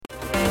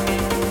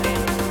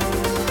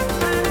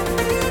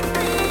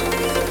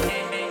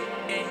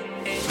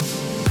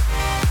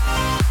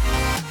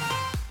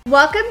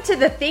Welcome to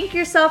the Think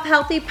Yourself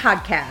Healthy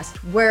podcast,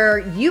 where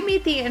you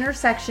meet the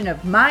intersection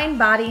of mind,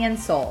 body, and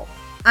soul.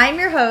 I'm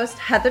your host,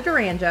 Heather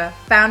Duranja,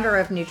 founder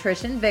of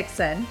Nutrition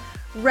Vixen,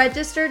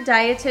 registered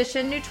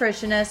dietitian,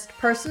 nutritionist,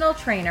 personal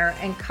trainer,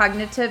 and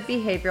cognitive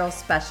behavioral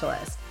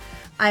specialist.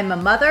 I'm a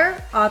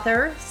mother,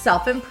 author,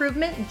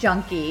 self-improvement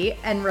junkie,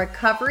 and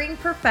recovering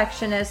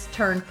perfectionist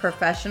turned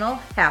professional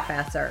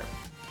half-asser.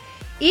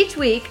 Each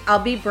week, I'll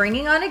be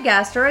bringing on a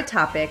guest or a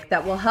topic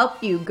that will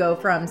help you go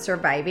from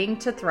surviving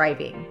to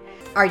thriving.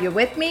 Are you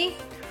with me?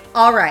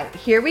 All right,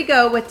 here we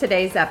go with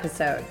today's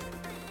episode.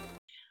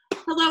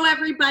 Hello,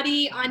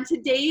 everybody. On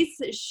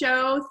today's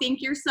show, Think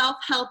Yourself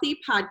Healthy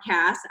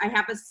podcast, I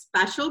have a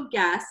special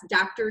guest,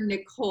 Dr.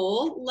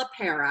 Nicole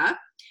LaPera.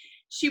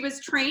 She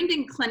was trained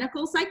in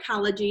clinical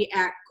psychology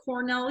at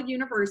Cornell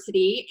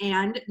University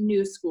and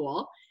New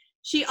School.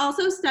 She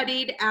also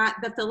studied at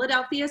the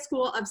Philadelphia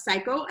School of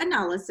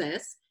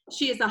Psychoanalysis.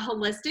 She is a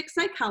holistic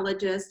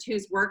psychologist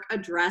whose work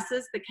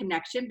addresses the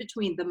connection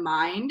between the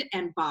mind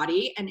and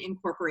body and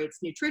incorporates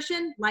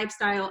nutrition,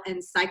 lifestyle,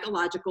 and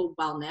psychological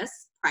wellness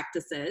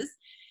practices.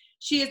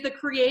 She is the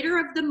creator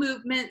of the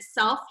movement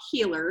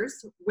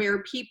Self-Healers,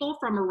 where people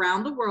from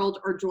around the world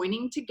are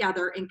joining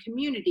together in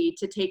community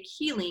to take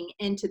healing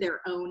into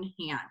their own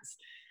hands.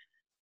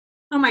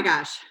 Oh my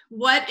gosh,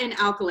 what an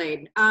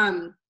accolade.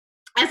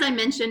 As I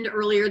mentioned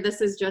earlier,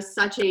 this is just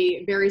such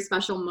a very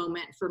special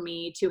moment for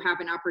me to have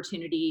an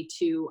opportunity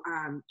to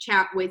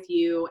chat with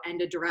you and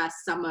address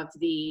some of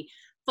the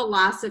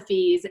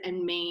philosophies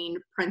and main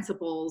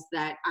principles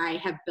that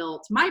I have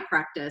built my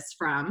practice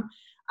from.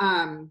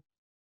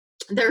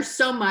 There's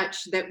so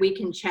much that we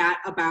can chat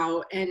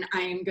about, and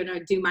I'm going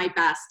to do my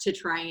best to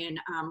try and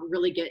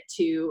really get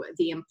to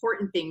the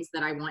important things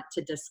that I want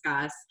to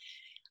discuss.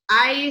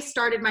 I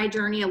started my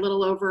journey a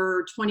little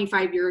over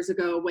 25 years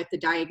ago with the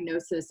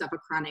diagnosis of a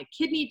chronic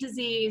kidney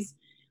disease.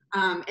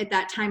 At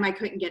that time, I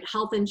couldn't get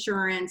health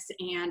insurance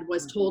and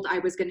was told I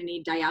was going to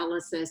need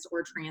dialysis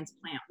or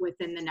transplant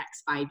within the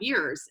next 5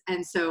 years.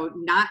 And so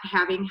not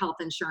having health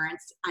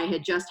insurance, I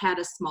had just had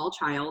a small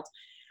child.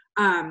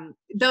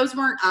 Those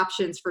weren't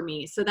options for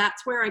me. So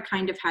that's where I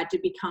kind of had to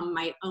become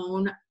my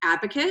own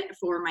advocate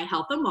for my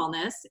health and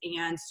wellness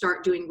and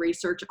start doing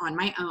research on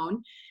my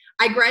own.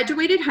 I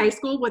graduated high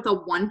school with a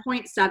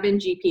 1.7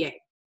 GPA.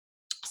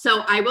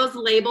 So I was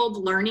labeled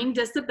learning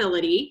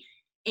disability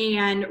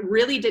and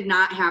really did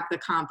not have the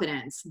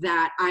confidence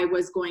that I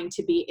was going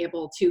to be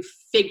able to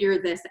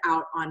figure this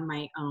out on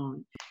my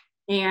own.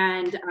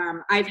 And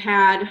I've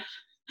had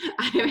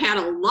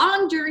a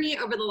long journey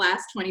over the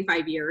last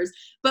 25 years,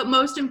 but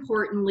most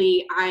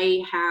importantly,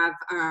 I have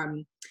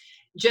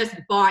just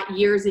bought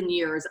years and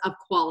years of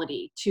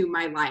quality to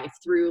my life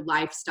through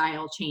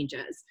lifestyle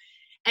changes.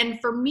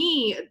 And for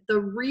me, the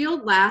real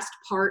last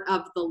part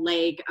of the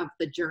leg of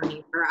the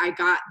journey where I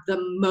got the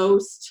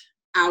most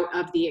out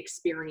of the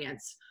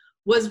experience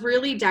was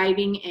really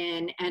diving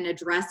in and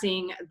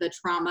addressing the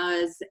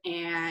traumas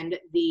and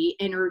the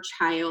inner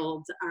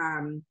child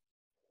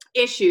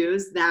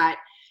issues that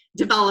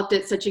developed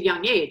at such a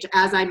young age.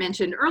 As I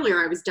mentioned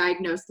earlier, I was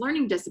diagnosed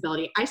learning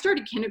disability. I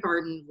started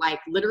kindergarten like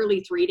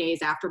literally 3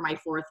 days after my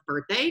 4th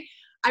birthday.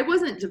 I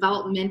wasn't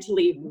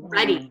developmentally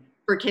ready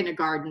for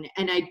kindergarten,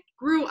 and I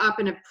grew up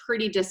in a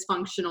pretty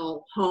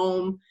dysfunctional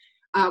home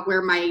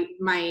where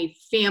my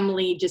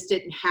family just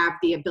didn't have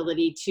the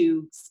ability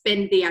to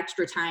spend the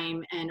extra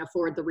time and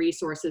afford the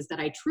resources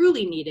that I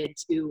truly needed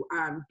to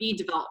be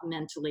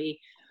developmentally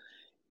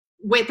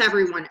with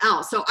everyone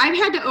else. So I've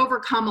had to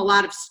overcome a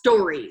lot of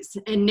stories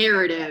and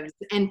narratives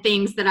and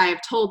things that I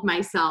have told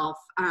myself.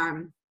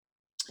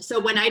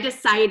 So when I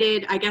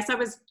decided, I guess I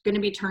was going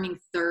to be turning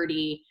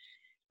 30,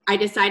 I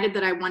decided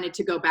that I wanted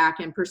to go back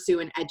and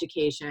pursue an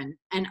education.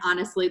 And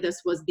honestly,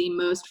 this was the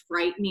most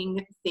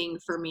frightening thing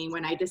for me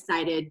when I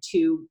decided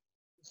to,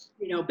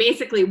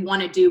 basically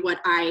want to do what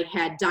I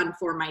had done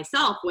for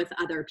myself with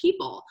other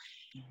people.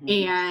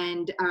 Mm-hmm.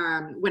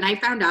 And when I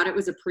found out it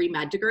was a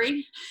pre-med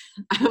degree,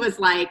 I was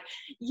like,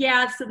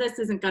 yeah, so this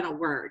isn't going to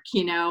work,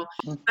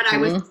 but I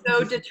was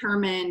so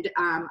determined.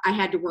 I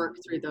had to work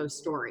through those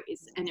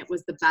stories, and it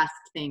was the best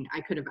thing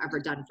I could have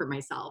ever done for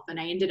myself. And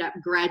I ended up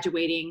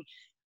graduating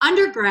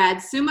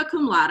undergrad, summa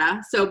cum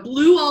laude, so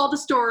blew all the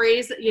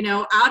stories,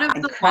 out of the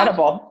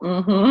incredible.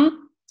 Mm-hmm.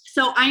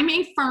 So I'm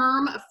a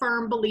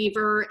firm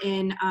believer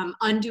in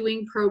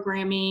undoing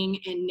programming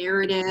and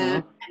narrative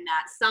and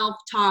that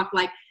self-talk.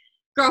 Like,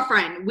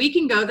 girlfriend, we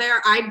can go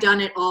there. I've done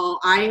it all.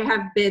 I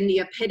have been the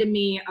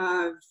epitome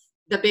of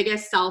the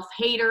biggest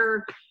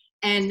self-hater,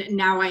 and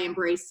now I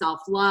embrace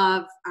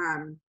self-love.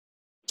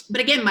 But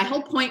again, my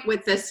whole point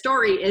with this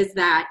story is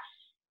that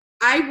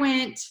I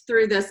went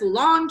through this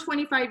long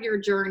 25-year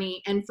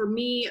journey, and for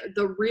me,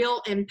 the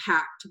real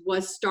impact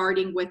was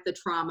starting with the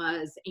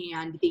traumas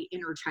and the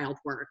inner child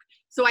work.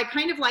 So I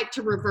kind of like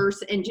to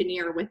reverse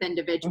engineer with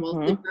individuals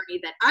the journey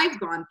that I've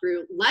gone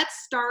through.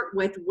 Let's start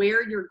with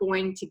where you're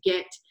going to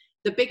get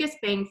the biggest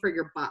bang for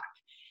your buck.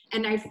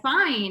 And I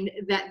find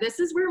that this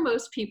is where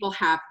most people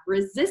have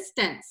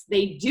resistance.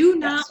 They do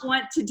not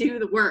want to do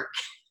the work.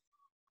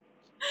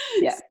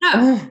 Yeah.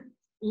 So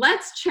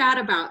let's chat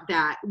about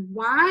that.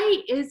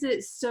 Why is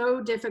it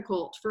so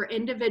difficult for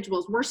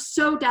individuals? We're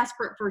so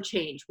desperate for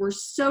change. We're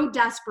so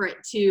desperate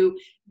to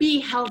be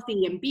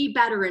healthy and be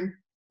better and,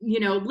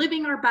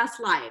 living our best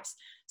lives.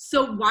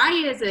 So why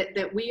is it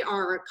that we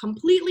are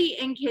completely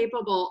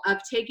incapable of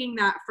taking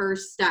that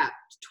first step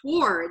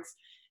towards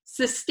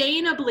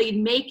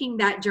sustainably making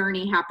that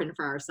journey happen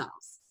for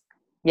ourselves?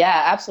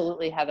 Yeah,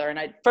 absolutely, Heather. And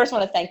I first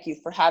want to thank you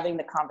for having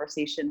the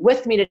conversation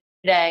with me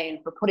today and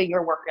for putting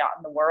your work out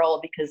in the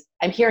world, because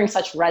I'm hearing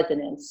such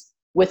resonance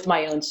with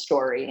my own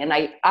story. And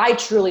I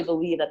truly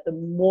believe that the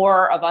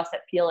more of us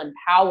that feel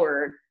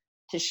empowered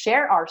to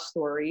share our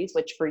stories,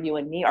 which for you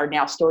and me are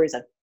now stories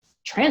of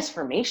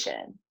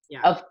transformation,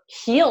 Yeah. of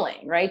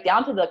healing, right?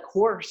 Down to the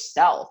core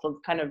self, of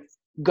kind of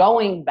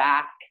going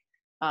back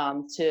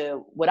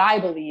to what I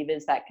believe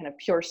is that kind of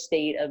pure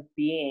state of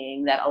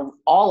being that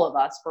all of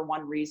us, for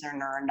one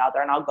reason or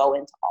another, and I'll go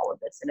into all of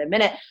this in a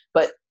minute,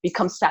 but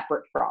become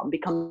separate from,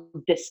 become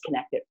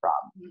disconnected from.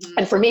 Mm-hmm.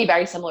 And for me,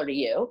 very similar to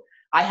you,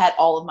 I had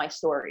all of my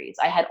stories.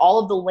 I had all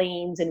of the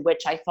lanes in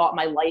which I thought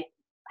my life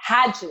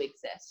had to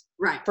exist.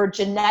 Right. For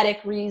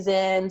genetic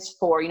reasons,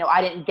 for,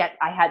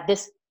 I had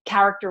this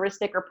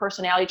characteristic or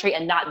personality trait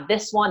and not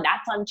this one,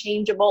 that's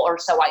unchangeable, or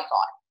so I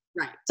thought.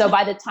 Right. So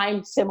by the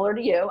time, similar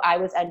to you, I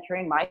was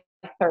entering my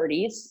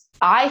 30s,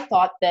 I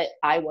thought that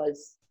I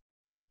was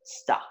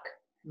stuck.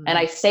 Mm-hmm. And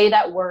I say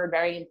that word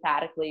very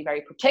emphatically,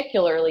 very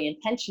particularly,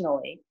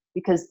 intentionally,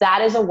 because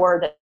that is a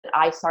word that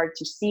I started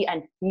to see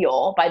and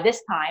feel. By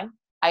this time,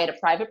 I had a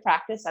private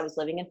practice. I was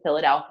living in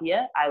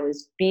Philadelphia. I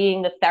was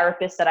being the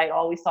therapist that I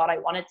always thought I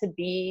wanted to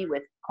be,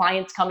 with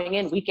clients coming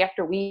in week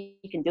after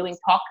week and doing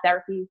talk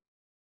therapy.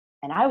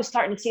 And I was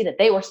starting to see that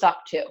they were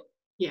stuck too.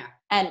 Yeah.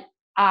 And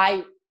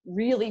I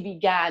really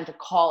began to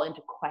call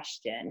into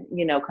question,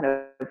 kind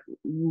of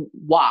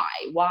why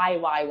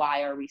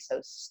are we so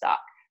stuck?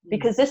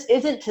 Because this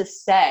isn't to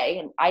say,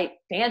 and I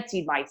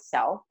fancied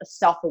myself a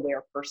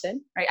self-aware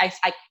person, right?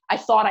 I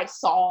thought I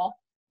saw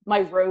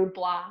my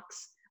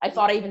roadblocks. I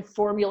thought I even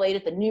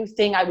formulated the new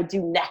thing I would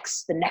do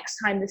next, the next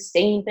time the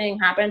same thing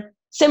happened,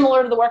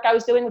 similar to the work I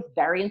was doing with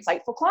very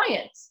insightful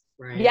clients.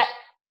 Right. Yet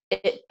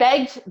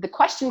the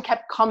question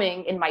kept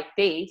coming in my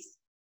face,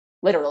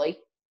 literally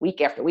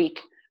week after week,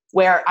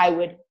 where I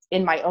would,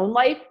 in my own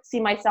life, see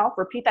myself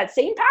repeat that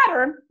same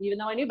pattern, even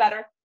though I knew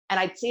better, and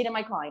I'd see it in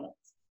my clients.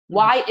 Mm-hmm.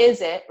 Why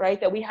is it,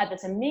 right, that we had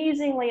this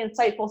amazingly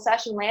insightful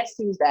session last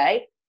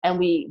Tuesday, and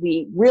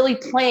we really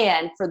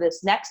planned for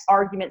this next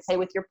argument, say,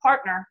 with your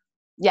partner,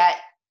 yet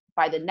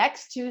by the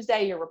next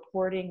Tuesday, you're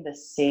reporting the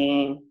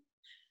same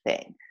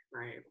thing.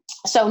 Right.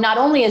 So not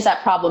only is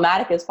that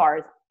problematic as far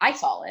as I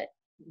saw it,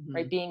 mm-hmm.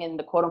 right, being in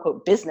the quote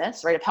unquote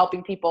business, right, of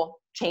helping people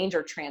change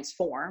or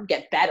transform,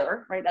 get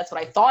better, right? That's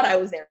what I thought I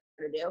was there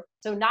to do.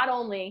 So not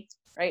only,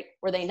 right,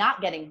 were they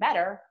not getting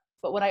better,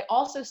 but what I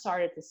also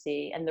started to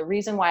see, and the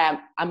reason why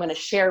I'm going to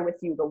share with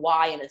you the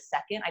why in a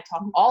second. I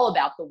talk all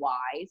about the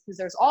whys, because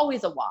there's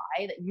always a why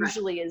that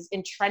usually is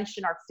entrenched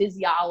in our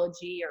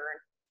physiology or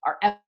our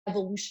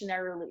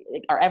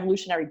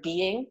evolutionary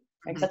being, right?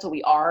 Mm-hmm. 'Cause that's what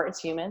we are as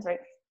humans, right?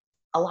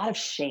 A lot of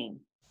shame.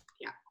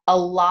 Yeah. A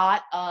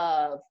lot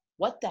of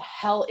what the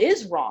hell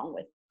is wrong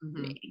with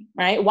mm-hmm. me,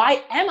 right?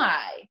 Why am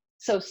I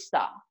so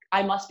stuck?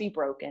 I must be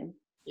broken.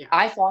 Yeah.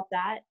 I thought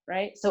that,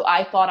 right? So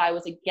I thought I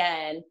was,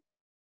 again,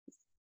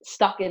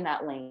 stuck in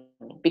that lane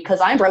because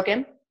I'm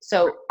broken.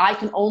 So I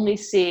can only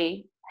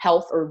see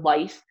health or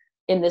life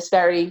in this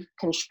very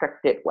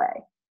constricted way.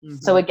 Mm-hmm.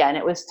 So again,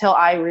 it was till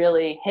I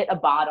really hit a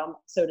bottom,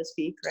 so to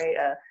speak, right?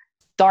 A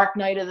dark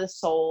night of the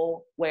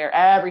soul where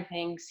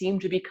everything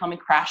seemed to be coming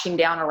crashing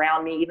down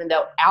around me, even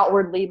though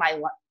outwardly my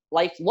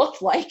life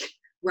looked like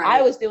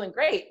I was doing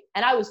great.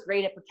 And I was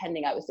great at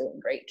pretending I was doing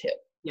great too.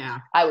 Yeah.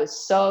 I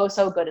was so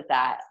good at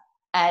that.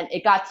 And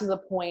it got to the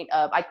point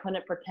of I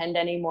couldn't pretend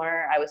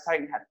anymore. I was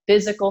starting to have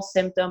physical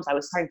symptoms. I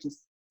was starting to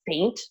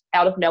faint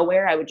out of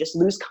nowhere. I would just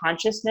lose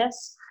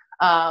consciousness.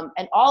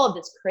 And all of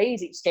this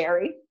crazy,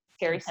 scary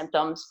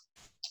symptoms,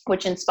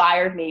 which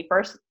inspired me.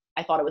 First,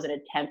 I thought it was an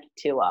attempt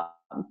to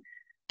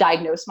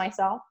diagnose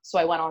myself. So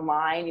I went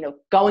online,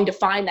 going to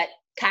find that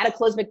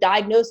cataclysmic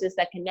diagnosis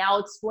that can now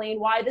explain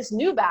why this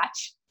new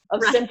batch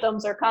of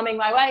symptoms are coming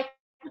my way.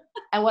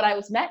 And what I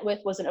was met with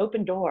was an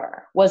open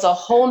door, was a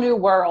whole new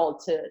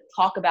world to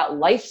talk about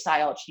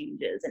lifestyle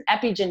changes and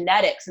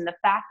epigenetics and the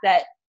fact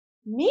that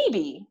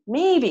maybe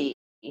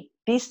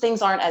these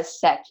things aren't as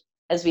set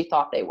as we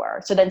thought they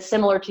were. So then,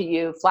 similar to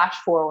you, flash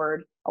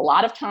forward a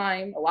lot of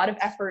time, a lot of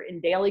effort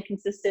in daily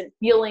consistent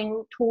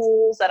healing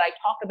tools that I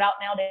talk about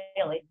now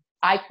daily,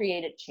 I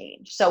created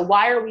change. So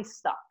why are we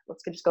stuck?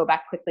 Let's just go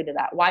back quickly to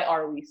that. Why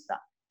are we stuck?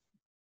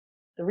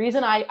 The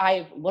reason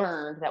I've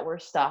learned that we're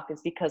stuck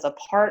is because a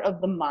part of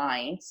the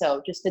mind,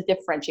 so just to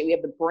differentiate, we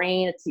have the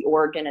brain, it's the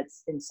organ,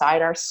 it's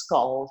inside our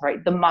skulls,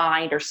 right? The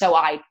mind, or so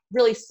I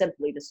really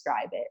simply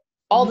describe it.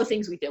 All the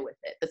things we do with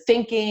it, the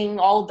thinking,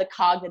 all of the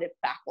cognitive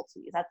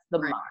faculties, that's the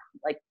mind,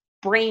 like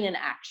brain in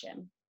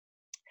action.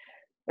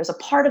 There's a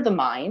part of the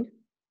mind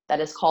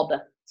that is called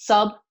the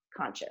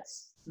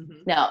subconscious.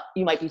 Now,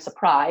 you might be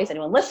surprised,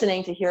 anyone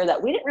listening, to hear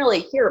that we didn't really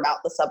hear about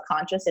the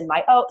subconscious in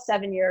my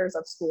 7 years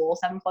of school,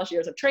 7+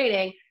 years of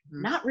training,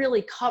 not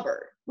really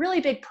covered.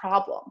 Really big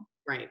problem.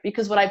 Right.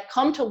 Because what I've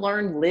come to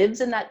learn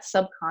lives in that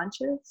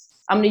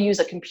subconscious. I'm going to use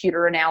a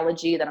computer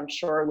analogy that I'm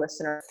sure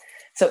listeners.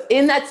 So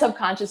in that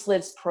subconscious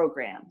lives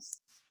programs.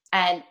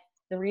 And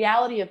the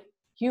reality of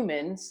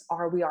humans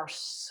we are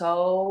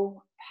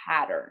so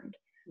patterned.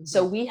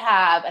 So we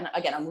have, and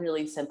again, I'm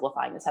really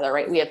simplifying this, Heather,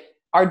 right? We have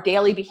our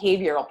daily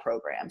behavioral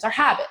programs, our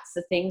habits,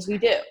 the things we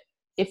do.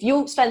 If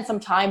you spend some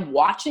time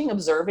watching,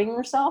 observing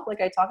yourself,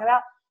 like I talk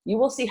about, you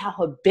will see how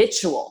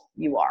habitual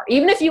you are.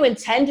 Even if you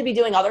intend to be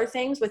doing other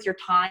things with your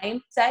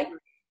time, say,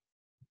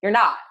 you're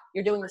not.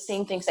 You're doing the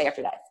same thing, say,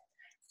 after day.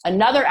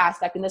 Another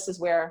aspect, and this is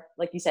where,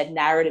 like you said,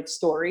 narrative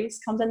stories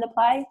comes into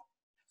play.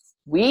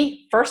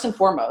 We, first and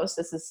foremost,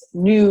 this is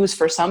news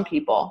for some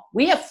people,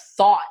 we have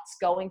thoughts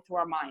going through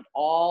our mind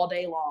all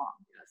day long.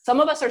 Some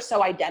of us are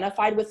so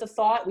identified with the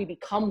thought, we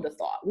become the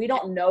thought. We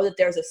don't know that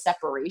there's a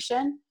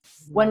separation.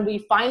 When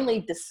we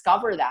finally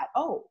discover that,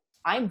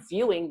 I'm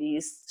viewing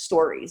these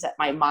stories that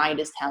my mind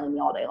is telling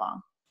me all day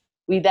long,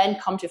 we then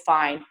come to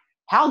find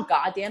how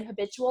goddamn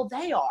habitual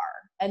they are.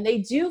 And they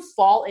do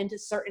fall into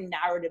certain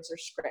narratives or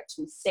scripts.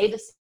 We say the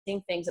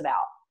same things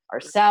about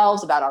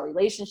ourselves, about our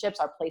relationships,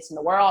 our place in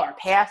the world, our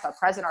past, our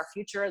present, our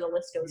future, the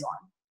list goes on.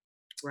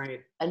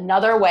 Right.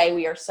 Another way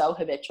we are so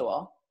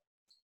habitual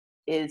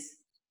is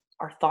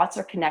our thoughts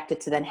are connected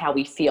to then how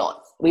we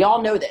feel. We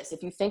all know this.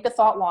 If you think a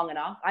thought long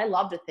enough, I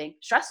love to think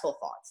stressful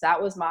thoughts.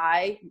 That was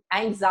my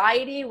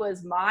anxiety,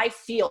 was my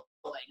feeling.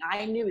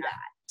 I knew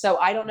that. So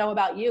I don't know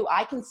about you.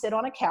 I can sit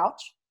on a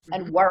couch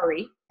and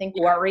think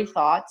worry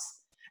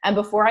thoughts. And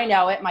before I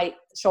know it, my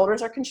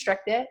shoulders are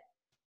constricted,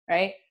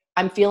 right?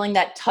 I'm feeling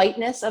that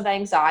tightness of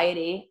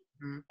anxiety.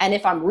 And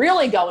if I'm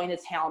really going to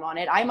town on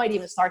it, I might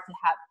even start to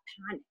have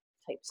panic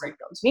type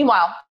symptoms.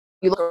 Meanwhile,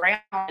 you look around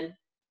and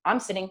I'm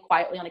sitting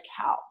quietly on a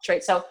couch,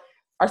 right? So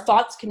our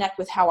thoughts connect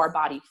with how our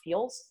body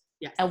feels.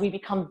 Yes. And we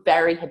become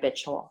very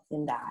habitual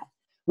in that.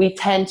 We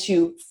tend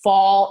to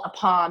fall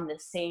upon the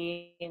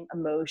same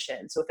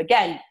emotion. So if,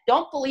 again,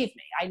 don't believe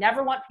me, I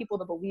never want people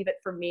to believe it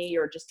for me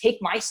or just take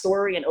my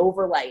story and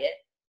overlay it.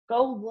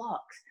 Go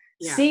look,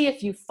 see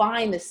if you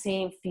find the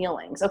same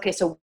feelings. Okay,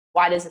 so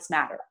why does this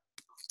matter?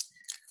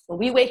 When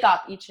we wake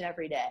up each and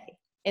every day,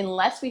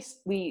 unless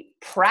we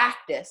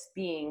practice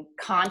being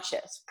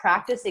conscious,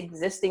 practice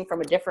existing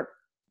from a different,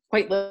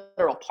 quite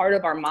literal part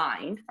of our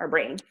mind, our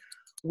brain,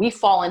 we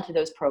fall into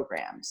those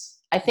programs.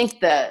 I think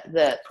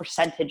the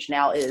percentage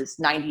now is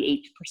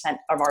 98%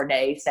 of our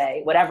day,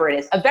 say, whatever it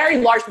is, a very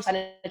large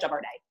percentage of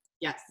our day.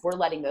 Yes. We're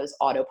letting those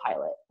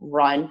autopilot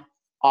run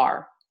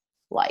our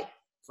life.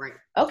 Right.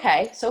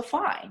 Okay, so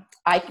fine.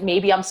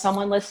 Maybe I'm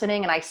someone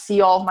listening and I see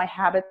all of my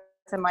habits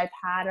and my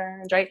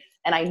patterns, right?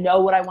 And I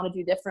know what I want to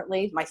do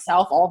differently,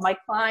 myself, all of my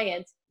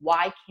clients.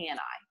 Why can't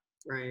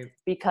I? Right.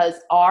 Because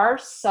our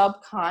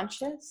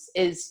subconscious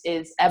is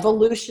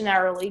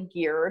evolutionarily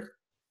geared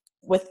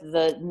with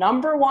the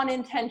number one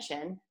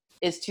intention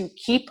is to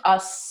keep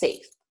us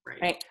safe,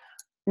 right?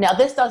 Now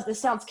this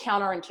sounds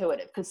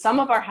counterintuitive because some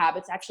of our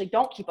habits actually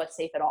don't keep us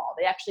safe at all.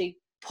 They actually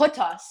put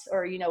us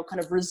or, kind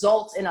of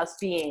result in us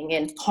being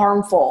in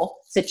harmful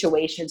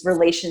situations.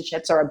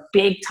 Relationships are a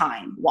big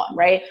time one,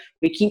 right?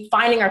 We keep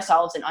finding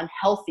ourselves in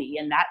unhealthy,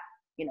 and that,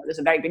 there's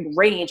a very big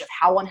range of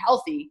how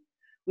unhealthy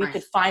we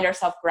could find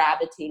ourselves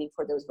gravitating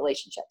for those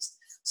relationships.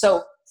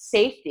 So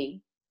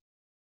safety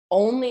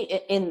only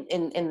in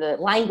the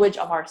language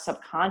of our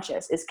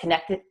subconscious is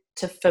connected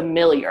to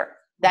familiar.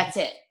 That's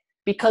it.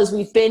 Because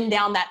we've been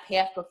down that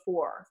path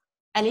before.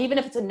 And even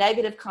if it's a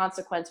negative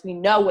consequence, we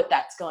know what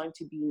that's going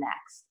to be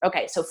next.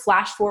 Okay, so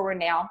flash forward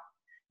now.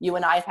 You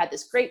and I have had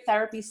this great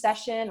therapy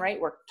session, right?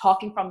 We're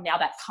talking from now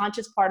that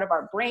conscious part of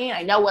our brain.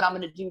 I know what I'm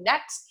going to do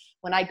next.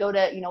 When I go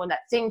to, when that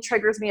thing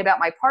triggers me about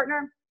my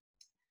partner,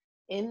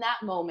 in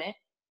that moment,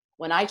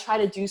 when I try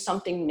to do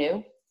something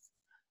new,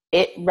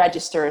 it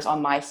registers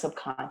on my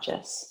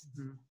subconscious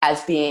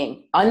as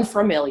being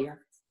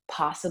unfamiliar,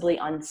 possibly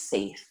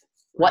unsafe.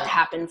 What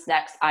happens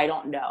next, I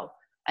don't know.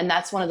 And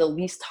that's one of the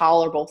least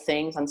tolerable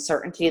things,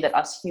 uncertainty, that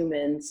us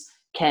humans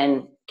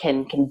can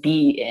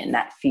be in,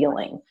 that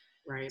feeling.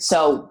 Right.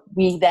 So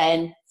we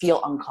then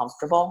feel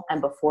uncomfortable. And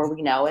before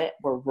we know it,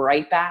 we're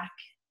right back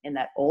in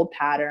that old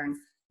pattern,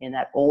 in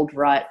that old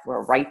rut.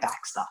 We're right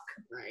back stuck.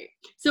 Right.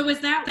 So is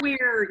that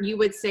where you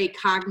would say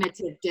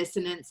cognitive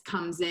dissonance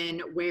comes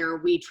in, where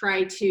we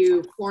try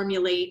to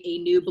formulate a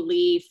new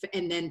belief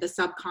and then the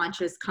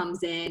subconscious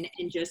comes in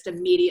and just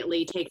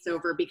immediately takes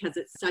over because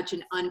it's such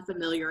an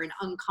unfamiliar and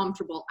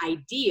uncomfortable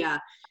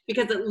idea,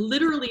 because it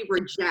literally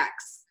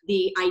rejects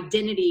the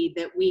identity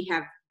that we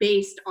have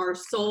based our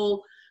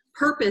sole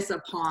purpose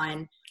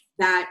upon?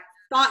 That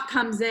thought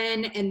comes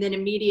in and then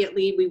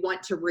immediately we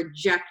want to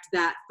reject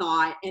that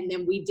thought, and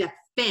then we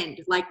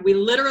defend, like we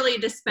literally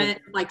just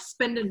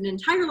spend an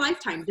entire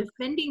lifetime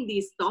defending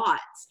these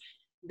thoughts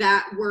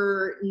that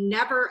were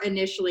never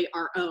initially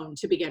our own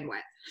to begin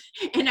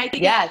with. And I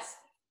think, yes,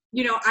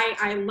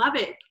 I love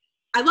it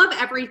I love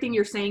everything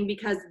you're saying,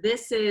 because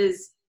this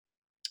is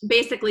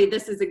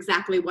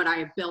exactly what I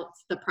have built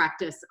the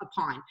practice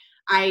upon.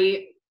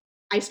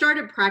 I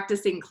started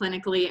practicing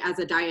clinically as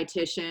a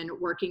dietitian,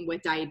 working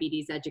with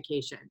diabetes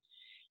education.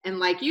 And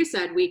like you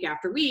said, week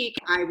after week,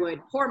 I would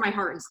pour my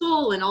heart and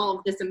soul and all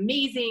of this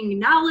amazing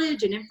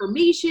knowledge and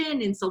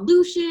information and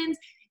solutions.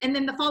 And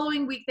then the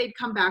following week, they'd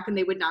come back and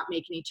they would not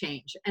make any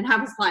change. And I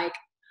was like,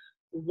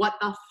 what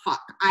the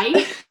fuck?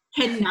 I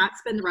cannot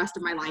spend the rest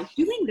of my life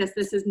doing this.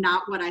 This is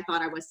not what I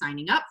thought I was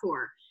signing up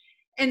for.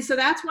 And so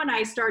that's when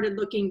I started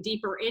looking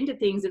deeper into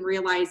things and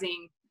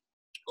realizing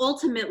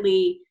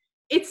ultimately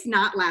it's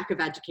not lack of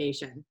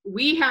education.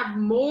 We have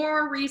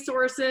more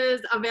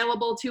resources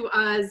available to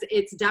us.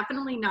 It's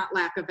definitely not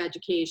lack of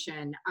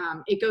education.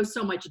 It goes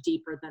so much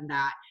deeper than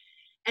that.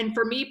 And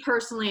for me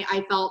personally,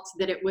 I felt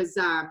that it was,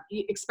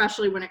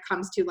 especially when it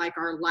comes to like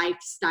our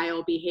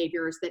lifestyle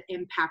behaviors that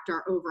impact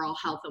our overall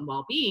health and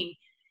well-being,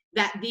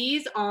 that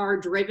these are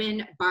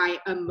driven by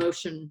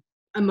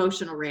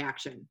emotional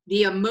reaction.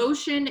 The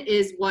emotion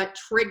is what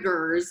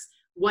triggers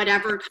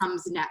whatever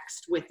comes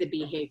next with the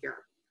behavior.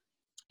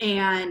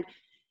 And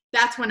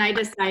that's when I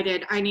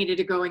decided I needed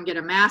to go and get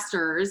a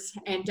master's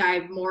and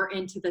dive more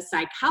into the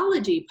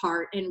psychology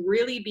part and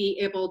really be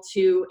able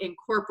to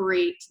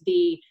incorporate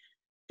the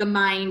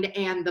mind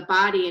and the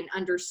body and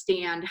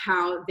understand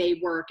how they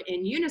work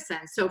in unison.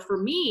 So for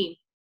me,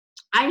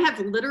 I have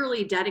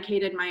literally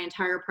dedicated my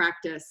entire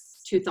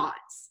practice to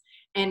thoughts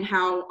and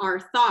how our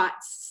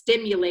thoughts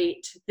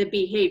stimulate the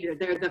behavior.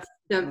 They're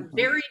the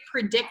very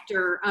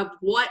predictor of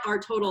what our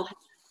total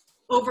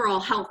overall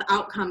health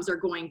outcomes are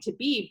going to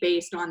be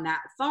based on that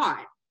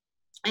thought.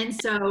 And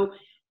so,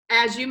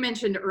 as you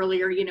mentioned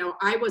earlier, you know,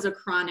 I was a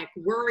chronic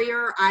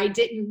worrier. I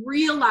didn't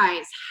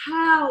realize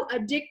how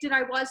addicted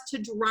I was to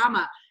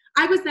drama.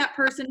 I was that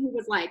person who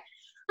was like,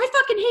 I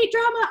fucking hate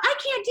drama. I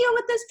can't deal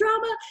with this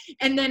drama.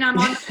 And then I'm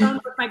on the phone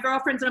with my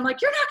girlfriends and I'm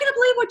like, you're not going to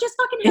believe what just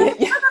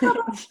fucking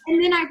happened.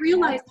 And then I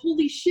realized,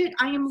 holy shit,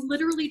 I am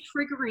literally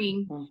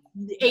triggering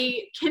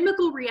a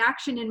chemical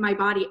reaction in my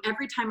body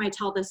every time I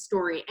tell this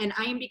story. And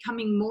I am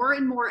becoming more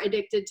and more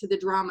addicted to the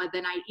drama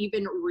than I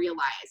even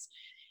realized.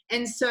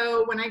 And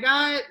so when I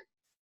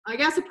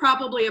guess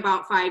probably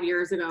about 5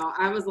 years ago,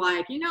 I was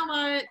like, you know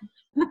what?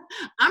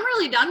 I'm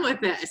really done with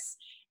this.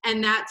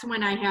 And that's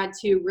when I had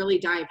to really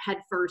dive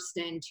headfirst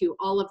into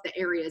all of the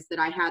areas that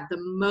I had the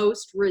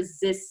most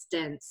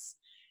resistance,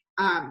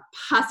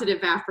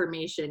 positive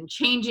affirmation,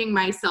 changing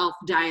my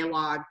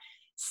self-dialogue,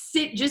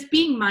 just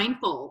being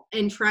mindful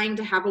and trying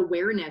to have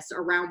awareness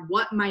around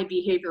what my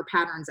behavior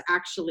patterns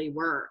actually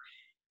were.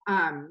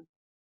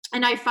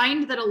 And I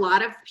find that a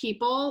lot of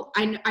people,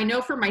 I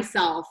know for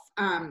myself,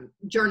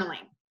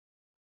 journaling.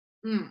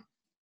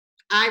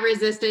 I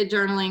resisted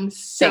journaling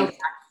so bad.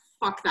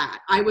 Fuck that.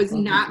 I was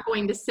not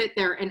going to sit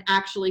there and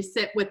actually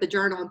sit with the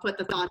journal and put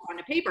the thoughts on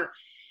a paper.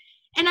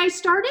 And I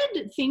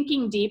started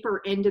thinking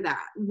deeper into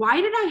that. Why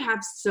did I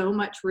have so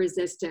much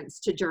resistance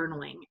to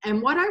journaling?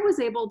 And what I was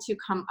able to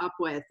come up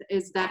with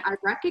is that I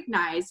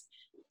recognized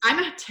I'm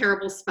a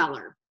terrible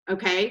speller,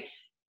 okay?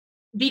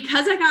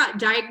 Because I got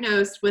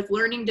diagnosed with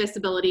learning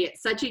disability at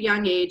such a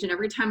young age, and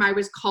every time I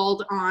was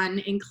called on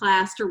in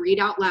class to read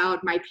out loud,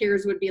 my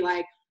peers would be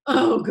like,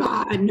 oh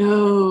God,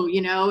 no,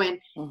 you know, and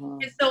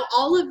so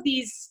all of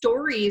these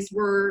stories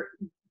were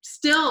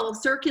still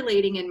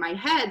circulating in my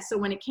head. So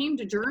when it came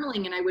to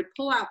journaling and I would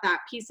pull out that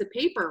piece of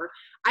paper,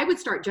 I would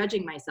start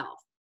judging myself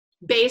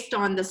based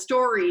on the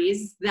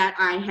stories that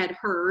I had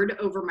heard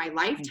over my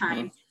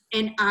lifetime.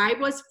 And I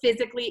was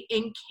physically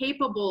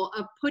incapable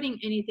of putting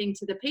anything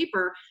to the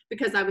paper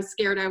because I was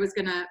scared I was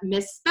going to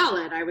misspell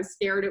it. I was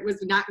scared it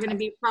was not going to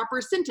be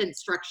proper sentence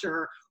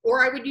structure,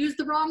 or I would use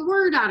the wrong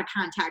word out of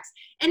context.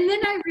 And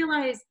then I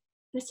realized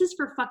this is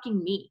for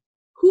fucking me.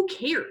 Who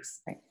cares?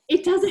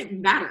 It doesn't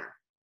matter,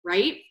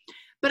 right?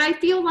 But I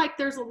feel like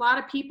there's a lot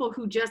of people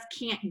who just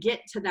can't get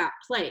to that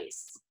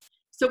place.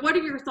 So what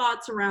are your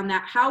thoughts around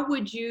that? How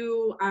would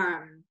you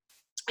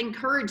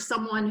encourage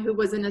someone who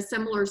was in a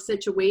similar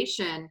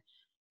situation?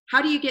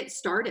 How do you get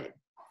started?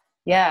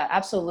 Yeah,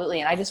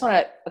 absolutely. And I just want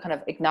to kind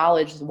of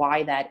acknowledge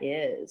why that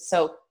is.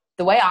 So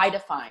the way I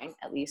define,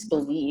 at least,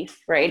 belief,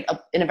 right,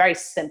 in a very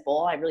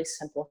simple, I really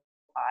simplify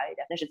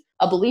definition,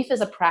 a belief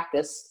is a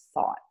practice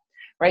thought,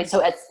 right? So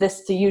it's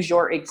this, to use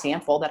your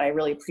example that I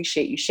really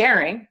appreciate you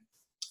sharing,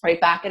 right,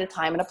 back at a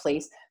time and a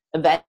place,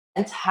 events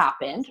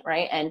happened,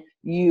 right? And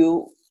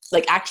you,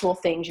 like actual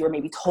things you were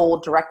maybe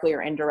told directly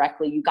or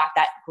indirectly, you got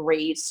that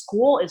grade.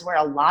 School is where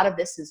a lot of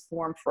this is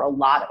formed for a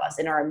lot of us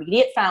in our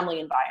immediate family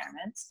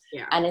environments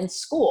and in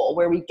school,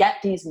 where we get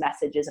these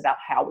messages about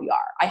how we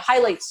are. I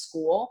highlight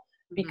school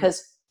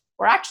because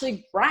we're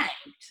actually ranked.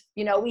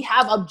 You know, we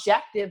have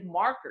objective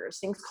markers,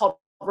 things called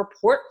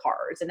report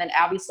cards, and then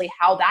obviously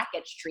how that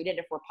gets treated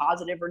if we're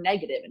positive or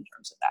negative in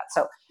terms of that.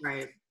 So,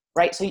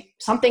 right. So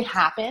something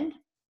happened,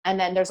 and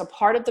then there's a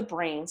part of the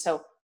brain.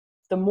 So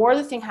the more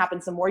the thing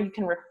happens, the more you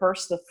can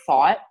rehearse the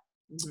thought.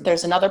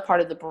 There's another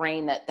part of the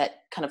brain that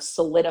kind of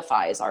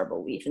solidifies our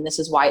belief. And this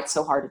is why it's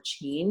so hard to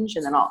change.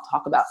 And then I'll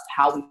talk about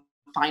how we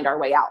find our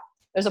way out.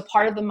 there's a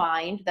part of the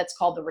mind that's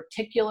called the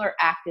reticular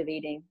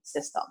activating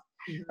system,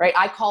 Mhm. right?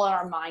 I call it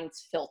our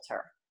mind's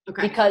filter.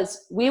 Okay.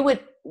 Because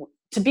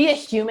to be a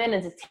human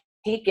and to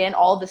take in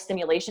all the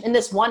stimulation in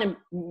this 1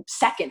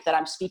 second that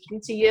I'm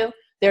speaking to you,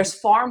 there's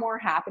far more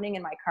happening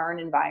in my current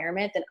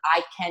environment than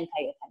I can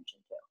pay attention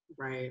to.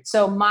 Right.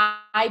 So my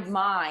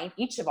mind,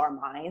 each of our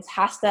minds,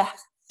 has to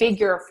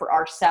figure for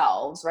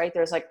ourselves, right?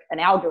 There's like an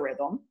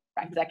algorithm,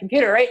 back to that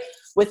computer, right?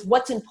 With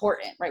what's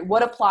important, right?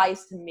 What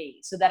applies to me,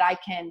 so that I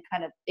can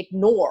kind of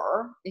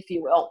ignore, if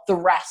you will, the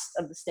rest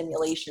of the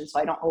stimulation so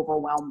I don't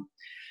overwhelm.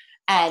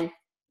 And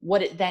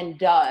what it then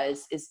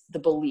does is the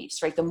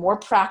beliefs, right? The more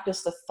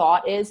practice the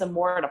thought is, the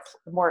more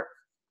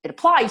it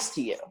applies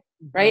to you,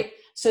 right?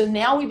 So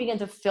now we begin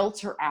to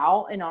filter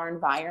out in our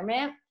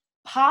environment,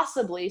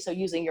 possibly. So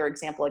using your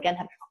example again,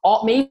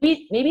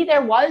 maybe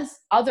there was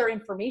other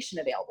information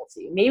available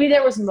to you. Maybe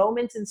there was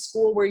moments in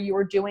school where you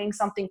were doing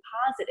something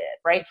positive,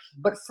 right?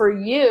 But for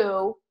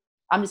you,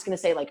 I'm just going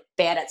to say like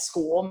bad at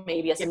school,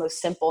 maybe as the most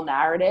simple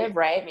narrative,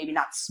 right? Maybe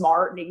not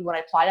smart. Maybe when I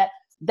apply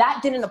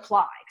that didn't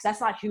apply because that's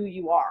not who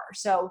you are.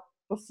 So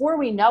before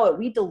we know it,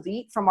 we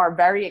delete from our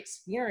very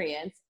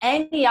experience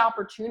any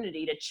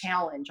opportunity to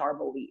challenge our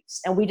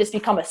beliefs. And we just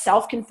become a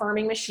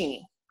self-confirming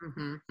machine.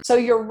 Mm-hmm. So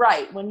you're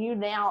right.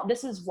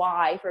 This is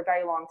why for a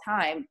very long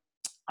time,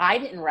 I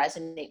didn't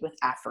resonate with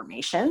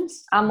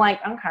affirmations. I'm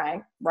like,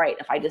 okay, right.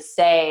 If I just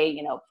say,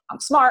 I'm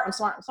smart,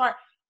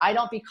 I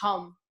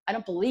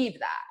don't believe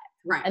that.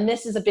 Right. And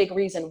this is a big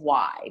reason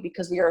why,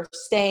 because we are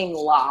staying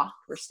locked,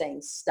 we're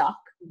staying stuck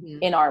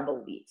in our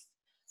belief.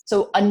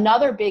 So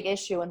another big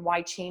issue and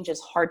why change is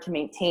hard to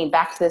maintain,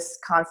 back to this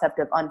concept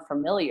of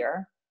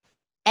unfamiliar,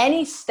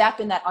 any step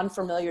in that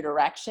unfamiliar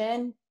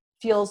direction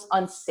feels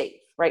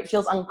unsafe, right?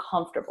 Feels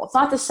uncomfortable. It's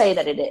not to say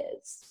that it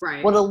is.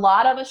 Right. What a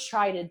lot of us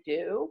try to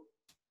do,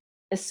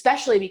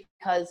 especially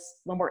because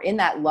when we're in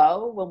that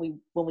low,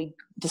 when we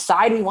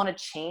decide we want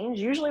to change,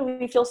 usually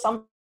we feel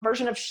some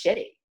version of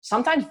shitty,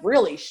 sometimes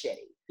really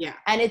shitty. Yeah.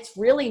 And it's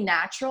really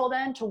natural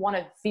then to want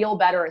to feel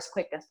better as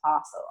quick as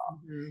possible.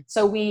 Mm-hmm.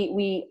 So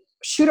we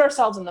shoot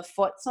ourselves in the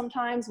foot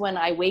sometimes when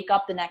I wake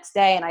up the next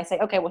day and I say,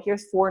 okay, well,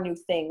 here's 4 new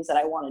things that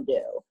I want to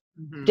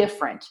do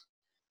different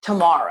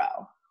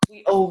tomorrow.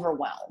 We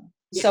overwhelm.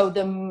 Yeah. So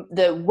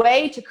the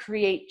way to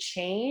create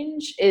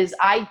change is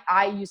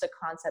I use a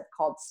concept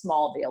called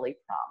small daily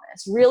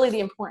promise. Really the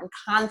important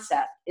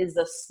concept is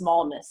the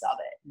smallness of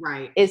it.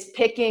 Right. Is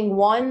picking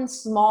one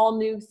small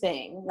new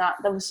thing, not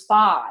those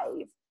 5,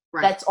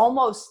 right, that's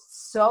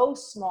almost so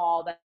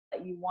small that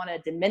you want to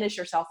diminish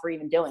yourself for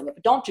even doing it.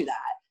 But don't do that.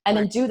 And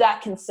then do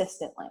that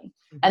consistently.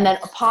 And then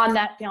upon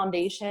that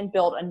foundation,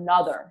 build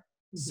another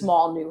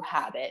small new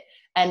habit.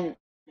 And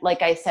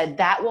like I said,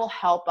 that will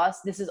help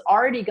us. This is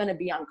already going to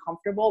be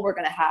uncomfortable. We're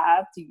going to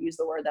have to use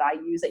the word that I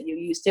use, that you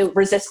used to,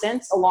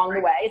 resistance along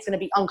the way. It's going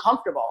to be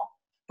uncomfortable,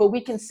 but we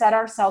can set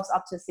ourselves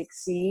up to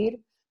succeed,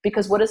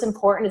 because what is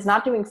important is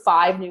not doing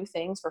 5 new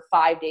things for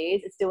 5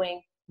 days. It's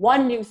doing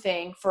 1 new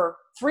thing for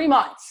 3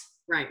 months.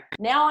 Right.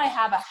 Now I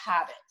have a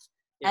habit,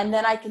 and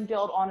then I can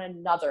build on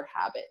another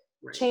habit.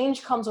 Right.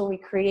 Change comes when we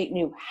create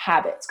new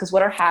habits, because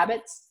what are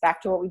habits?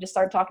 Back to what we just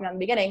started talking about in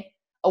the beginning,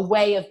 a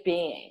way of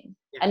being.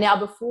 Yeah. And now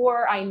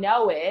before I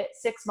know it,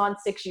 6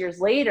 months, 6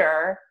 years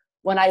later,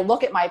 when I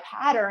look at my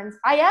patterns,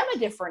 I am a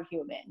different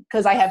human,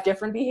 because I have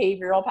different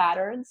behavioral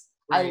patterns.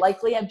 Right. I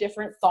likely have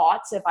different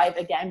thoughts. If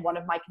again, one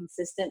of my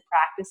consistent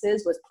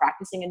practices was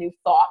practicing a new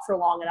thought for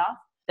long enough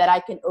that I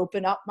can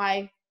open up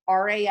my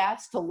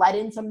RAS to let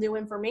in some new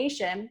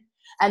information.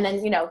 And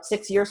then,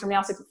 6 years from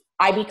now,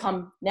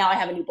 now I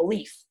have a new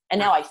belief, and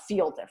now I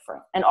feel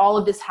different. And all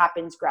of this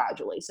happens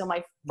gradually. So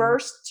my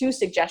first 2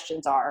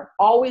 suggestions are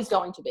always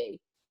going to be,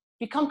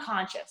 become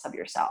conscious of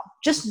yourself.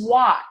 Just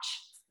watch,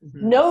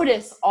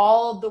 notice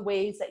all of the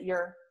ways that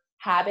your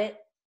habit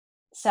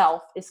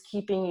self is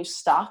keeping you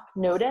stuck.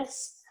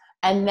 Notice,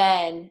 and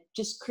then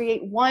just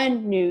create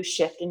 1 new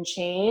shift and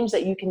change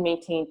that you can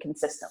maintain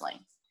consistently.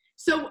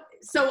 So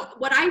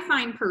what I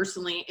find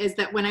personally is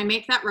that when I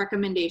make that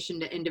recommendation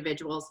to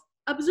individuals,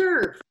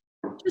 observe,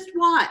 just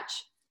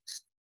watch.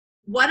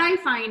 What I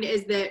find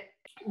is that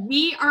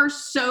we are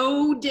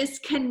so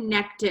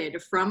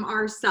disconnected from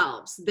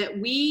ourselves that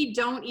we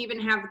don't even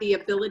have the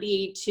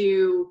ability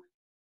to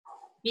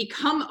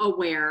become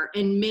aware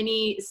in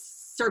many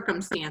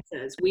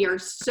circumstances. We are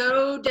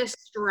so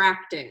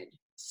distracted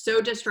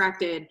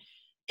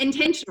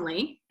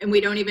intentionally, and we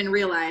don't even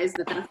realize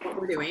that that's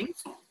what we're doing.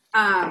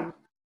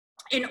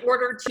 In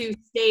order to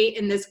stay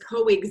in this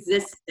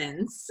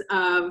coexistence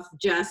of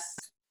just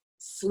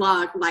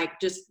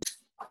just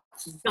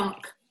gunk,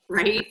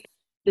 right?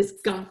 This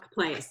gunk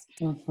place.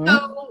 So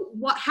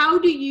how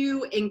do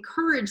you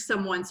encourage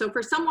someone? So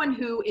for someone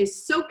who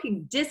is so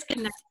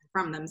disconnected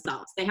from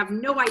themselves, they have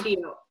no idea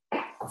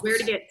where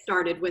to get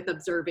started with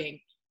observing,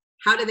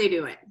 how do they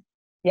do it?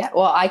 Yeah,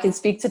 well, I can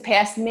speak to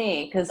past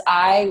me, because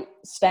I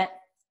spent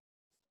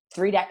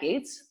 3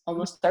 decades,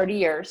 almost 30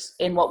 years,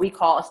 in what we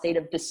call a state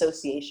of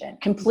dissociation,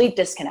 complete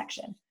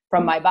disconnection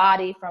from my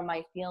body, from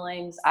my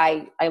feelings.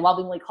 I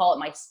lovingly call it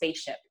my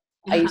spaceship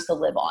I used to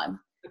live on.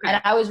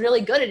 And I was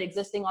really good at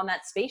existing on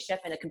that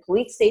spaceship in a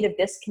complete state of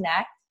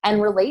disconnect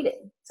and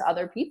relating to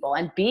other people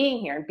and being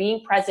here and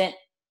being present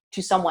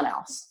to someone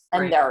else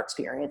and their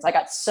experience. I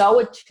got so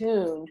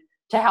attuned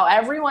to how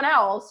everyone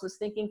else was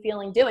thinking,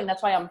 feeling, doing.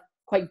 That's why I'm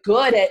quite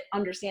good at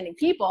understanding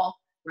people,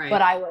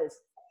 but I was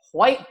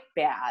quite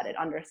bad at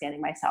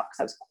understanding myself because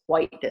I was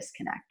quite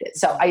disconnected.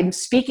 So I'm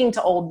speaking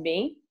to old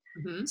me.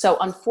 So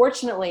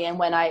unfortunately, and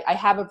when I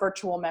have a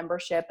virtual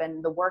membership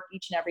and the work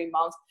each and every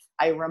month,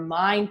 I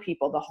remind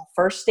people the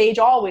first stage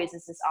always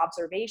is this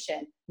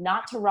observation,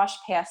 not to rush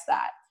past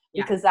that,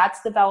 because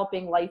that's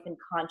developing life and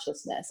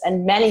consciousness.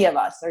 And many of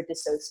us are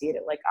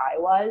dissociated like I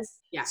was.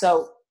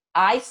 So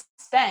I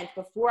spent,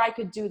 before I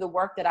could do the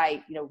work that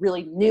I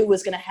really knew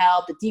was going to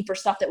help, the deeper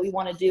stuff that we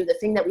want to do, the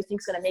thing that we think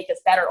is going to make us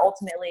better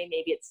ultimately,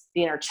 maybe it's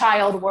the inner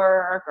child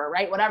work or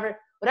whatever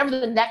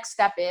the next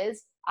step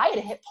is, I had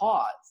to hit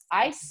pause.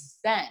 I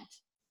spent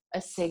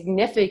a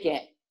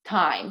significant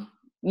time,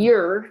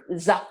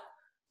 years,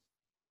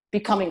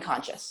 becoming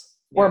conscious,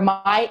 or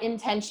my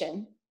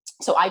intention.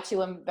 So I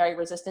too am very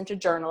resistant to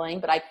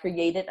journaling, but I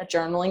created a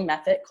journaling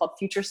method called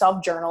Future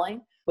Self Journaling,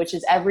 which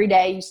is every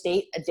day you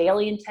state a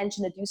daily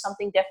intention to do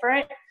something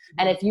different.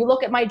 And if you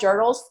look at my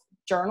journals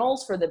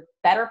for the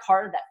better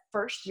part of that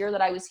first year that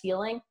I was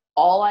healing,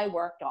 all I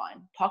worked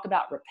on, talk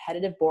about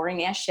repetitive,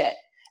 boring ass shit.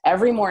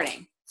 Every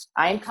morning,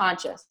 I am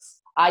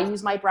conscious. I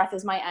use my breath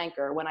as my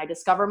anchor. When I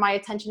discover my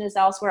attention is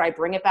elsewhere, I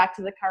bring it back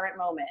to the current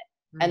moment.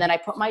 And then I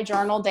put my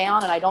journal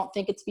down and I don't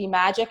think it to be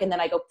magic. And then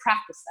I go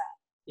practice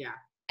that.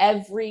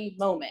 Every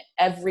moment,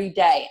 every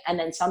day. And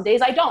then some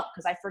days I don't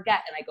because I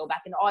forget and I go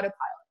back into autopilot.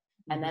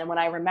 And then when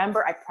I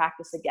remember, I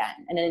practice again.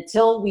 And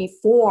until we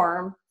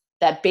form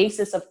that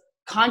basis of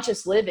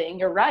conscious living,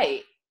 you're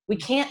right, we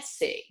can't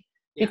see.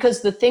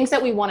 Because the things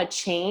that we want to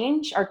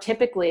change are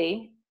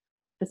typically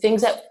the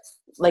things that,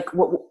 like,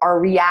 what our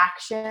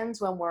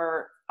reactions when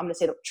we're, I'm going to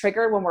say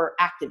triggered when we're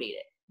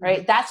activated,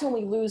 right? That's when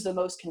we lose the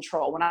most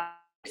control. When I'm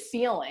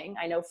feeling,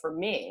 I know for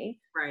me,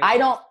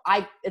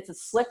 it's a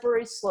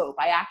slippery slope.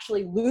 I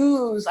actually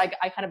lose, I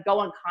kind of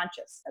go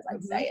unconscious as I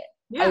say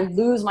it. I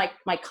lose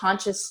my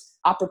conscious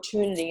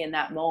opportunity in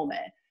that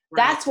moment.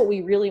 That's what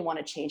we really want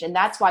to change. And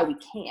that's why we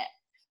can't,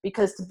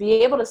 because to be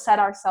able to set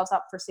ourselves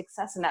up for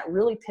success in that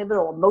really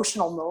pivotal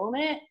emotional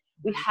moment,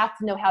 we have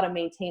to know how to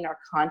maintain our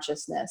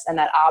consciousness and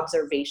that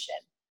observation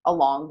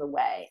along the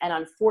way. And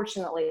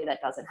unfortunately,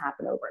 that doesn't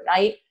happen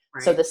overnight.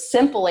 So the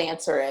simple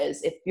answer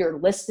is, if you're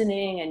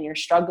listening and you're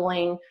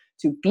struggling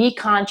to be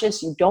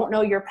conscious, you don't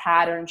know your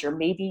patterns, or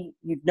maybe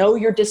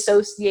you're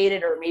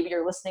dissociated, or maybe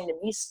you're listening to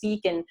me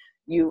speak and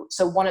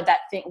so one of the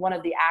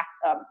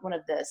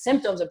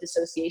symptoms of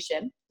dissociation,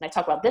 and I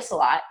talk about this a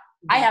lot,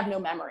 I have no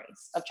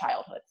memories of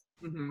childhood.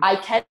 I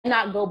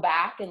cannot go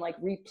back and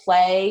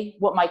replay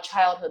what my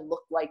childhood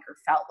looked like or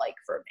felt like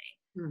for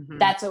me.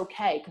 That's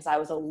okay, because I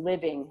was a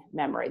living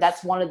memory.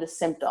 That's one of the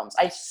symptoms.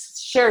 I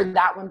shared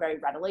that one very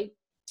readily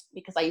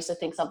because I used to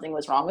think something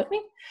was wrong with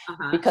me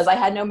because I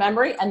had no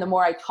memory. And the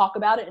more I talk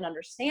about it and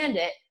understand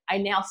it, I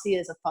now see it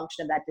as a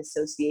function of that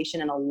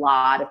dissociation, and a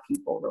lot of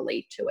people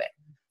relate to it.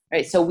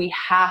 Right. So we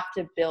have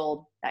to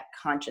build that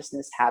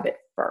consciousness habit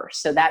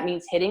first. So that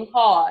means hitting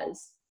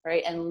pause,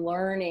 right? And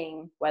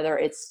learning, whether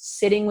it's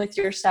sitting with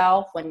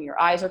yourself when your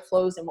eyes are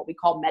closed in what we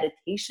call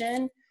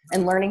meditation,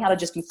 and learning how to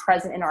just be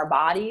present in our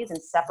bodies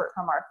and separate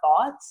from our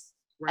thoughts,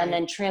 and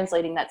then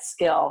translating that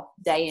skill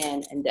day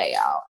in and day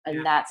out.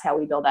 And that's how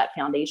we build that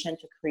foundation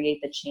to create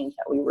the change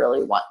that we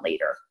really want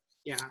later.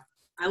 Yeah.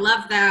 I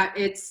love that.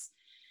 It's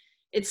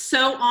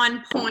so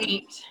on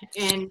point.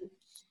 And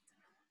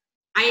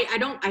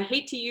I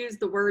hate to use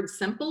the word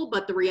simple,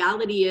 but the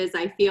reality is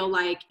I feel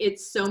like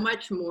it's so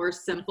much more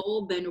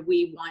simple than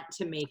we want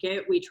to make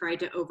it. We try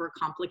to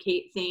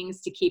overcomplicate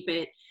things to keep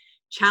it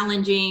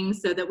challenging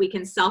so that we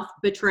can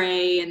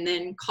self-betray and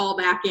then call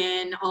back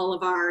in all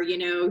of our,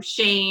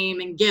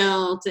 shame and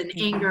guilt and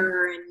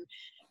anger and,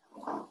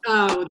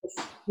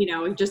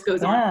 it just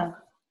goes on.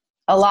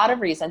 A lot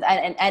of reasons.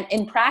 And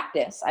in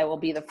practice, I will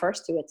be the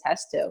first to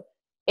attest to,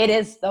 it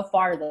is the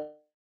farthest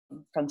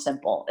from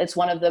simple. It's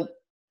one of the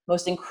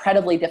most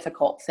incredibly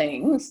difficult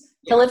things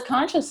to live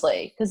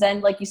consciously. Because then,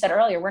 like you said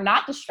earlier, we're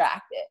not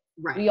distracted.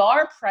 We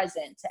are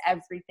present to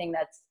everything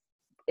that's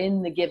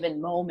in the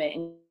given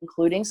moment,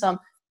 including some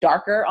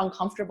darker,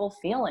 uncomfortable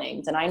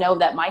feelings. And I know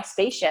that my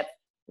spaceship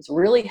was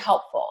really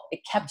helpful. It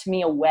kept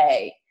me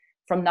away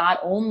from not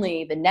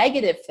only the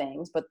negative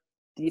things, but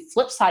the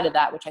flip side of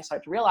that, which I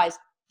started to realize,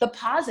 the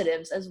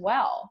positives as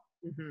well.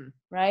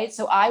 Right.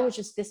 So I was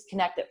just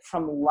disconnected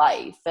from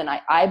life. And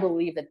I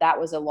believe that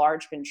was a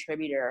large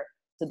contributor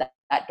to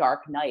that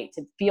dark night,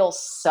 to feel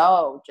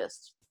so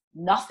just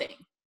nothing.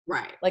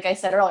 Right. Like I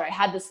said earlier, I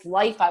had this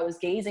life I was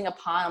gazing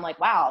upon. I'm like,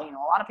 wow,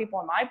 a lot of people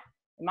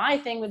in my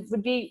thing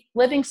would be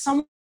living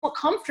somewhat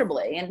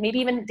comfortably and maybe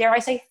even, dare I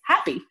say,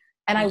 happy.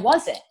 And I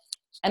wasn't.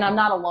 And I'm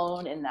not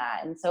alone in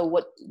that. And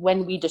so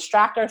when we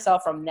distract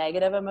ourselves from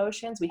negative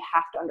emotions, we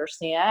have to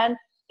understand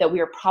that we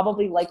are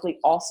probably likely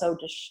also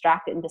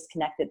distracted and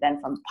disconnected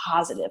then from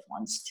positive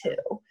ones too.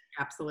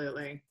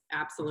 Absolutely.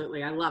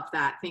 Absolutely. I love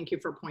that. Thank you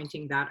for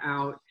pointing that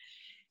out.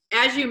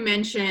 As you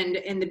mentioned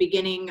in the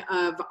beginning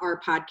of our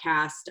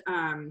podcast,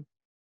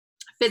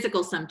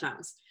 physical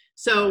symptoms.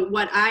 So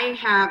what I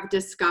have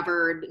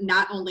discovered,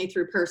 not only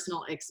through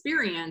personal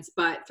experience,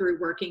 but through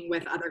working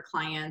with other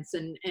clients,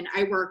 and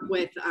I work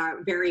with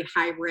very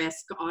high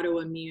risk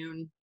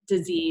autoimmune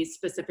disease,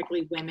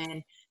 specifically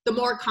women. The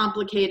more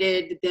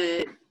complicated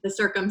the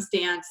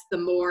circumstance, the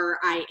more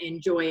I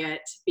enjoy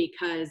it,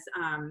 because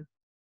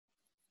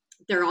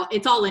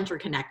it's all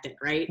interconnected,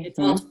 right? It's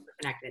all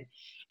interconnected.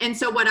 And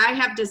so what I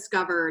have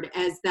discovered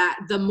is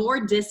that the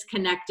more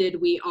disconnected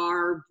we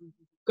are,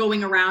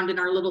 going around in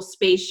our little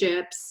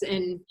spaceships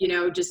and,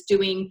 just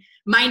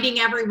minding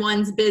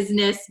everyone's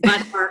business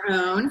but our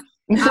own,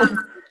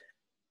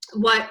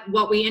 what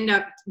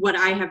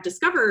I have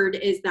discovered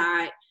is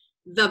that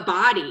the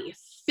body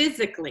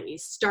physically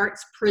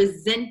starts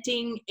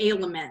presenting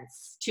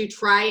ailments to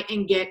try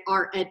and get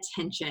our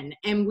attention.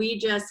 And we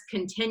just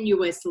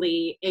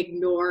continuously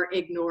ignore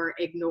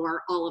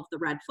all of the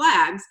red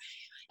flags.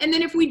 And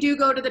then if we do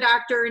go to the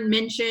doctor and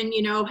mention,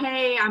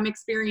 hey, I'm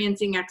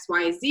experiencing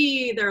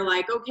XYZ, they're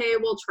like, okay,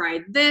 we'll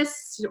try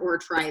this or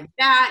try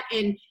that.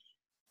 And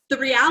the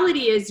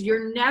reality is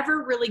you're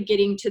never really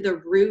getting to the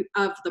root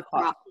of the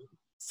problem.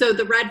 So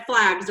the red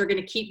flags are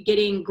going to keep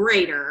getting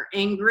greater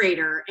and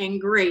greater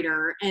and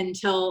greater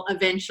until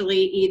eventually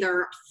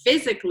either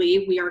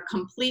physically we are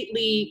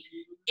completely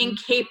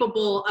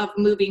incapable of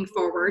moving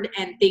forward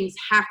and things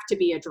have to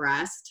be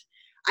addressed.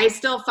 I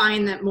still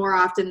find that more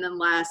often than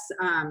less,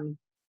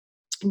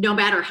 no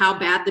matter how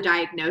bad the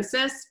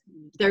diagnosis,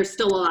 there's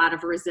still a lot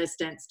of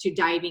resistance to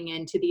diving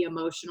into the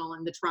emotional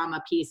and the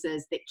trauma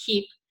pieces that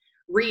keep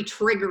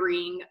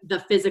re-triggering the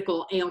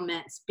physical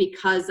ailments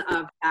because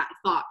of that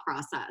thought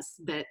process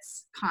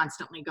that's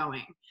constantly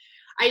going.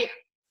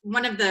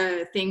 One of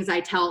the things I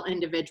tell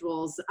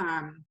individuals,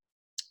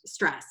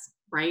 stress,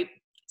 right?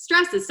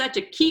 Stress is such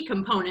a key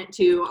component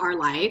to our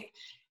life.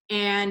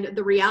 And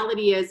the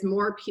reality is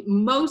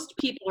most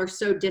people are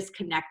so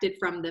disconnected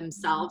from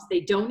themselves,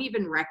 they don't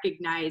even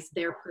recognize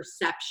their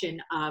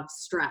perception of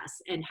stress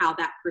and how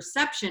that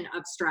perception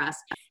of stress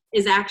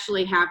is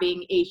actually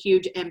having a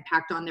huge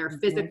impact on their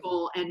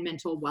physical and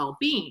mental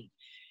well-being.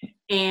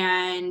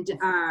 And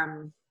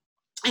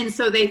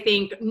so they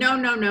think,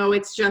 no,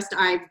 it's just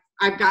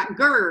I've got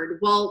GERD.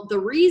 Well, the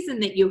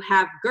reason that you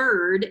have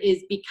GERD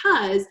is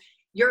because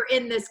you're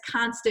in this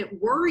constant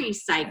worry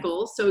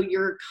cycle. So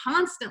you're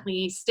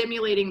constantly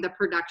stimulating the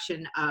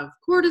production of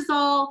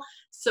cortisol,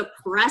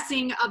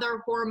 suppressing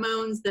other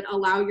hormones that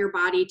allow your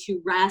body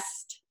to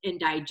rest and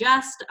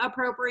digest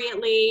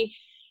appropriately.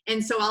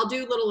 And so I'll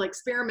do little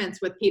experiments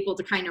with people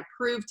to kind of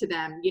prove to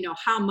them,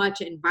 how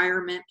much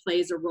environment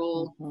plays a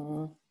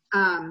role.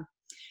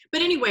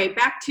 But anyway,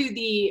 back to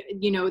the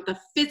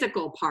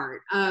physical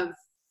part of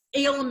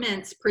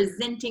ailments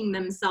presenting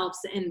themselves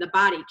in the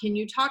body. Can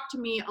you talk to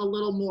me a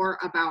little more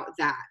about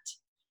that?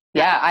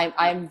 Yeah,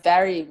 I'm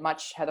very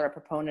much, Heather, a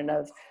proponent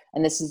of,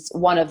 and this is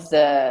one of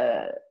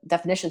the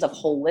definitions of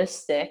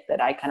holistic that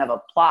I kind of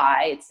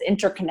apply. It's the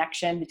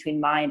interconnection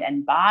between mind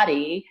and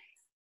body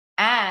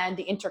and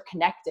the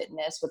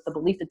interconnectedness with the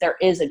belief that there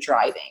is a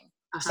driving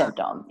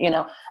symptom,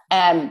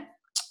 and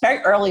very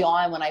early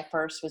on when I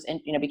first was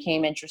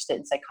became interested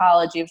in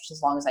psychology, which is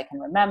as long as I can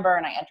remember.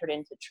 And I entered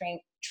into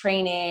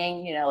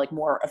training, like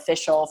more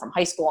official from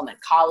high school and then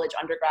college,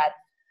 undergrad.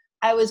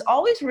 I was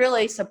always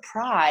really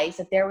surprised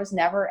that there was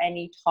never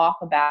any talk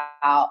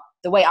about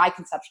the way I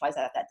conceptualized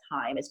that at that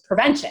time is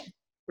prevention,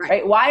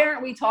 right? Why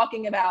aren't we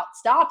talking about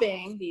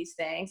stopping these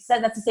things? So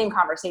that's the same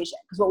conversation,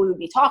 because what we would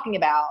be talking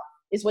about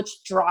is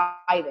what's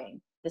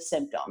driving the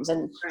symptoms.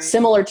 And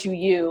similar to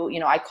you,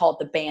 I call it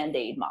the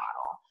Band-Aid model.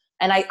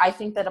 And I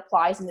think that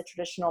applies in the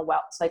traditional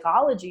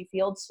psychology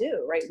field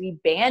too, right? We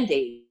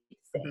Band-Aid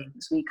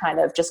things. We kind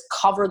of just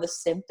cover the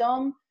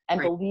symptom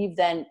and believe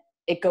then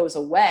it goes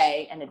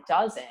away, and it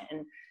doesn't.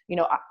 And,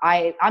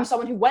 I'm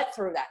someone who went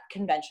through that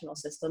conventional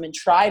system and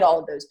tried all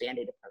of those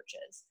Band-Aid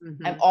approaches.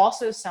 I'm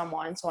also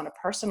someone, so on a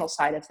personal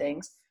side of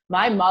things,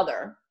 my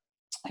mother,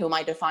 whom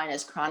I define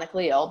as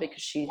chronically ill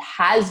because she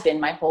has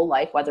been my whole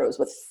life, whether it was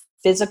with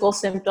physical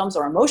symptoms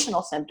or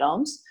emotional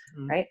symptoms,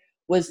 right?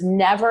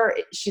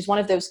 She's one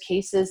of those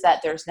cases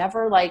that there's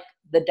never like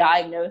the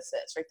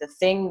diagnosis, right? The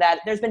thing that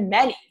there's been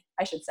many,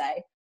 I should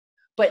say,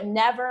 but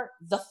never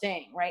the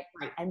thing, right?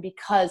 And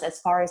because as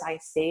far as I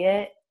see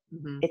it,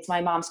 it's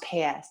my mom's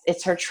past,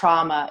 it's her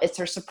trauma, it's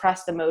her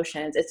suppressed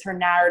emotions, it's her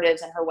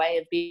narratives and her way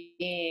of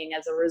being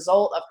as a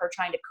result of her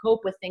trying to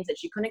cope with things that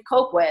she couldn't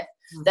cope with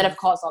that have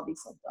caused all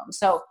these symptoms.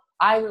 So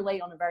I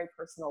relate on a very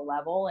personal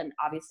level and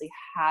obviously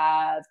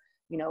have,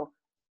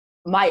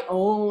 my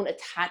own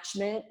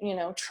attachment,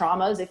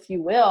 traumas, if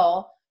you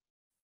will,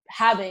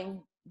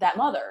 having that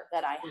mother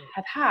that I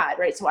have had,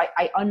 right? So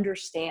I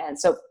understand.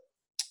 So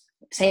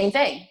same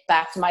thing,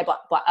 back to my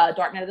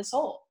dark night of the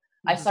soul.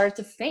 I started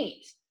to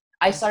faint.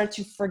 I started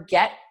to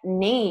forget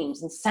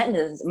names and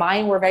sentences.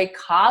 Mine were very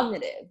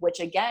cognitive, which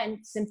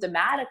again,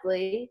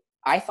 symptomatically,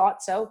 I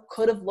thought so,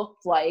 could have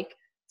looked like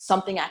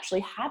something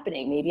actually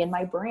happening, maybe in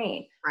my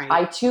brain. Right.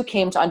 I too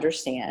came to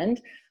understand,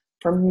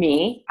 for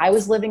me, I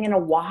was living in a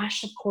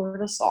wash of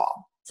cortisol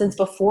since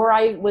before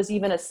I was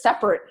even a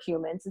separate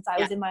human, since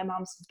I was in my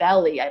mom's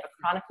belly. I have a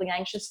chronically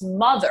anxious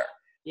mother,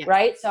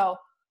 right? So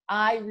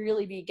I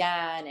really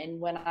began,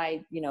 and when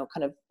I,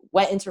 kind of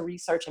went into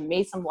research and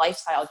made some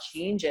lifestyle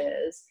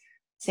changes,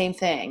 same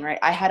thing, right?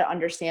 I had to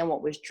understand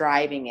what was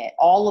driving it,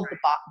 all of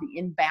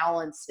the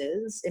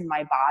imbalances in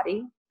my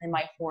body and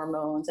my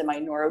hormones and my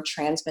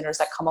neurotransmitters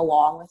that come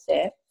along with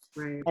it,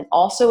 right. and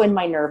also in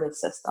my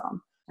nervous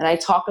system. And I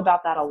talk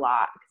about that a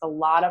lot, because a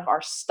lot of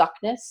our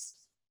stuckness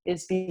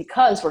is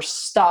because we're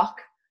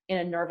stuck in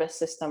a nervous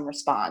system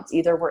response.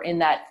 Either we're in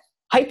that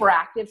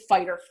hyperactive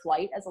fight or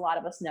flight, as a lot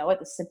of us know it,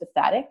 the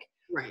sympathetic,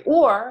 right.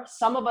 or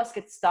some of us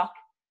get stuck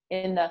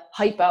in the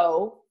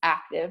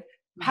hypoactive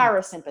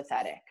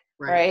parasympathetic,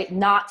 right?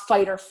 Not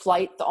fight or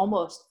flight, the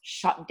almost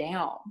shut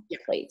down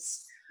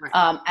place.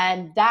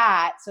 Right.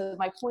 So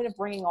my point of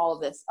bringing all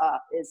of this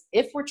up is,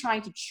 if we're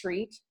trying to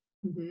treat,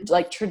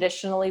 like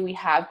traditionally we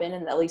have been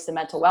in at least the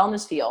mental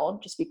wellness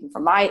field, just speaking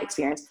from my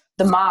experience,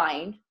 the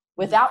mind,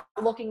 without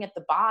looking at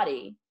the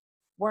body,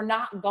 we're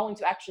not going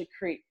to actually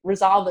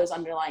resolve those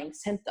underlying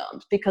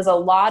symptoms, because a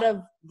lot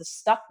of the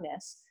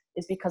stuckness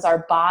is because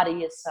our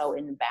body is so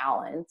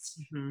imbalanced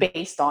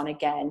based on,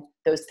 again,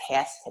 those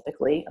past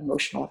typically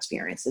emotional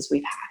experiences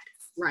we've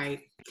had. Right.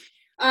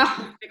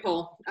 Oh,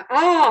 Nicole.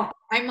 Oh,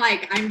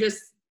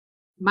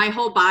 my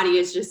whole body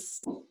is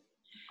just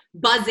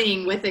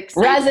buzzing with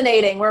excitement.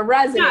 Resonating. We're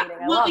resonating.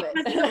 Yeah, I love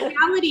because it. the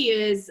reality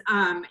is,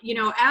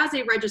 as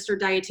a registered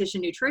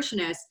dietitian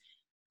nutritionist,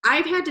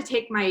 I've had to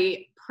take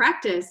my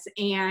practice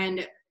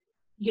and,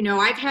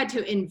 I've had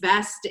to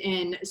invest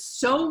in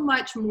so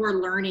much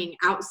more learning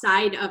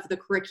outside of the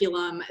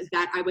curriculum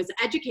that I was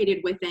educated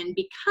within,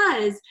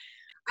 because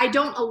I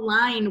don't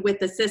align with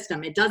the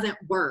system. It doesn't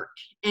work.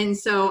 And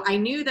so I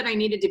knew that I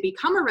needed to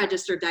become a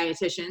registered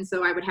dietitian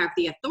so I would have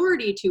the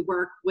authority to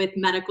work with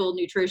medical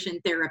nutrition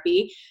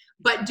therapy,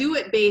 but do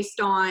it based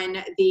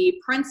on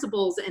the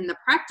principles and the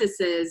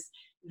practices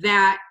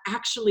that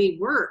actually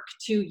work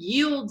to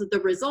yield the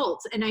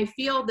results. And I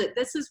feel that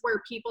this is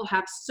where people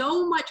have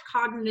so much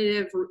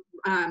cognitive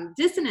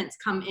dissonance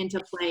come into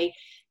play,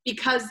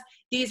 because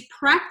these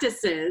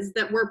practices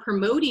that we're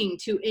promoting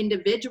to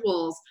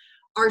individuals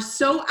are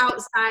so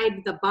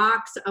outside the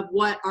box of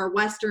what our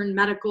Western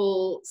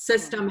medical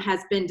system has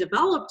been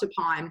developed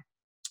upon,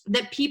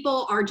 that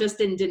people are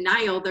just in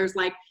denial. There's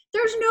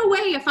no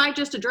way, if I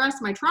just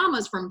address my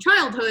traumas from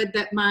childhood,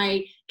 that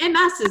my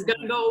MS is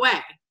going to go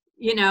away,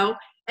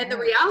 And the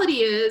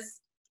reality is,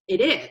 it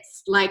is.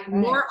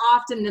 More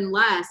often than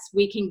less,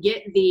 we can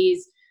get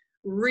these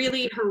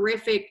really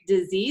horrific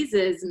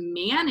diseases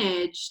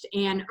managed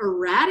and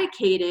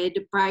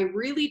eradicated by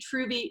really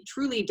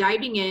truly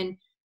diving in,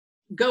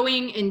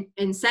 going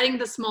and setting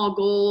the small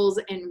goals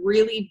and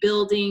really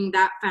building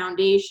that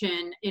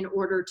foundation in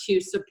order to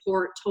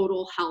support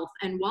total health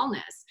and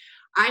wellness.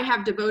 I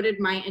have devoted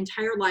my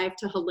entire life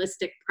to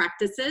holistic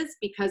practices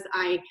because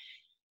I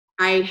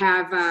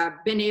have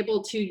been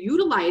able to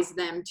utilize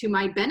them to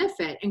my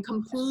benefit and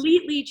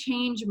completely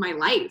change my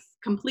life,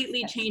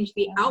 completely change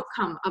the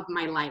outcome of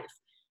my life.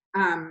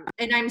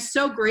 And I'm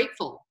so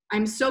grateful.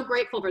 I'm so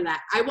grateful for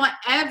that. I want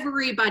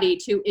everybody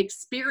to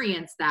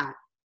experience that.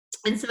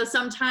 And so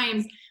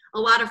sometimes a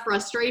lot of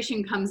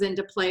frustration comes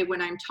into play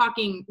when I'm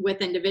talking with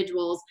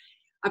individuals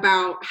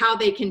about how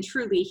they can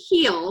truly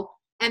heal.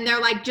 And they're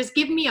like, just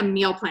give me a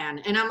meal plan.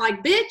 And I'm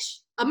like, bitch,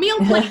 a meal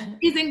plan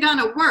isn't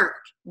gonna work.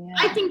 Yeah.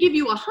 I can give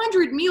you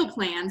 100 meal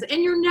plans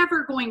and you're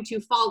never going to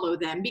follow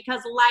them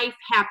because life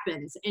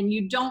happens and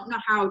you don't know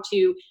how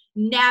to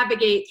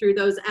navigate through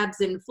those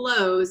ebbs and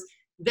flows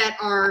that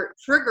are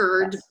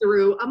triggered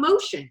through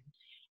emotion.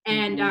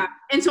 And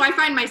so I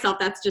find myself,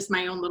 that's just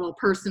my own little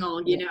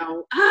personal,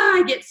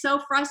 I get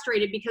so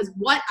frustrated because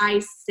what I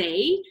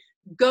say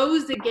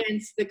goes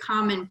against the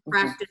common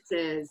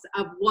practices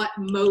of what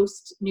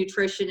most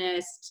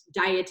nutritionists,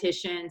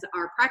 dietitians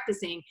are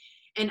practicing.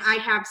 And I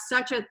have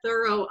such a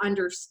thorough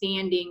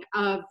understanding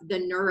of the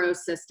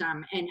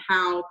neurosystem and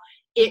how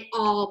it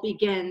all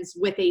begins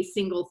with a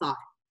single thought.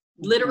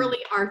 Literally,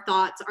 our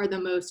thoughts are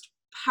the most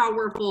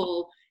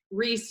powerful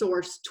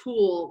resource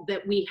tool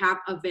that we have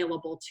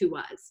available to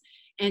us.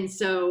 And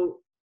so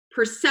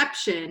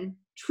perception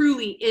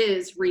truly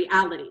is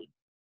reality.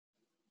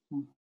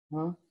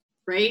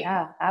 Right?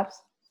 Yeah,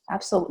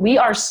 absolutely. We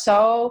are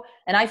so,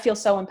 and I feel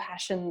so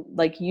impassioned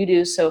like you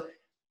do. So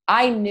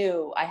I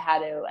knew I had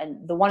to,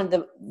 and one of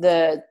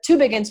the two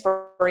big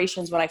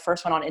inspirations when I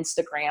first went on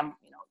Instagram,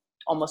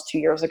 almost 2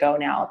 years ago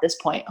now at this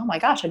point. Oh my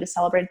gosh, I just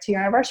celebrated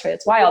 2-year anniversary.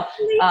 It's wild.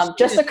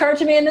 Just occurred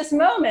to me in this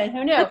moment.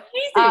 Who knew?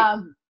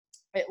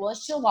 It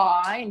was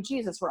July, and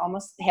Jesus, we're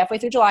almost halfway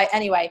through July.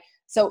 Anyway,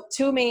 so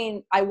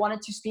I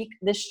wanted to speak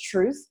this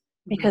truth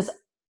because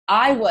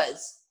I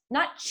was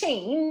not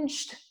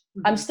changed.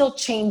 I'm still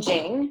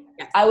changing.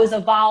 Yes. I was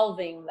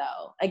evolving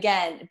though.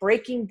 Again,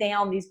 breaking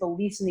down these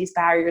beliefs and these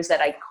barriers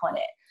that I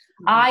couldn't.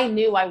 I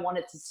knew I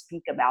wanted to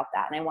speak about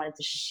that and I wanted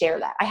to share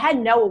that. I had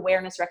no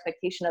awareness or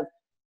expectation of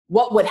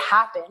what would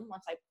happen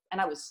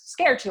and I was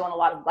scared to on a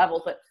lot of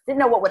levels, but didn't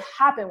know what would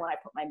happen when I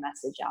put my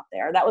message out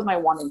there. That was my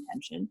one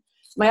intention.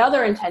 My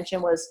other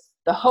intention was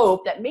the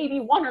hope that maybe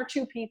one or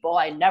two people,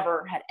 I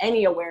never had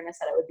any awareness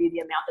that it would be the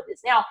amount that it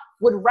is now,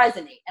 would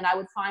resonate. And I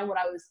would find what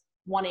I was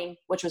wanting,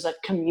 which was a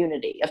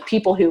community of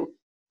people who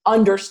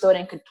understood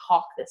and could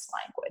talk this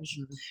language,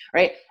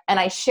 right? And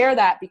I share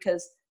that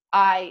because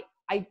I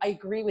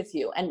agree with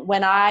you. And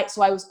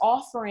so I was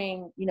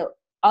offering,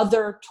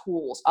 other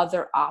tools,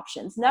 other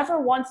options.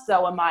 Never once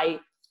though am I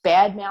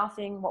bad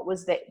mouthing what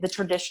was the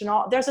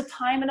traditional. There's a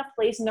time and a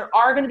place, and there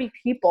are going to be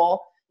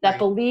people that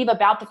believe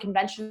about the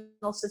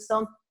conventional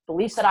system,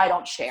 beliefs that I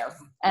don't share.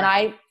 And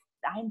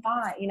I'm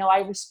fine. I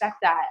respect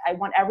that. I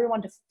want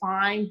everyone to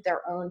find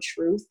their own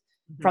truth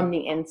from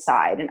the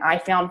inside. And I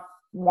found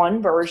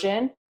one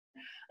version.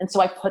 And so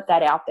I put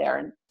that out there.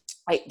 And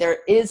there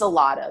is a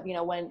lot of,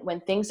 when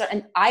things are,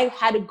 and I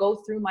had to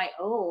go through my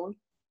own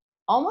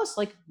almost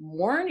like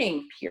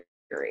mourning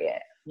period.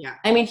 Yeah.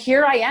 I mean,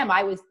 here I am.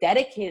 I was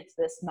dedicated to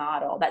this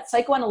model, that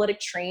psychoanalytic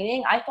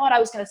training. I thought I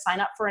was going to sign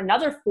up for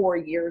another 4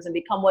 years and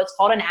become what's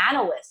called an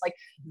analyst. Like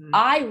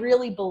I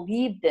really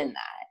believed in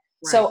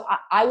that. Right. So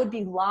I would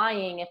be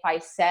lying if I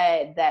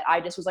said that I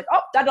just was like,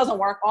 oh, that doesn't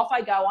work. Off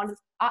I go.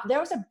 There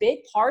was a big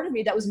part of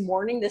me that was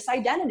mourning this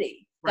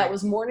identity, that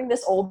was mourning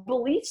this old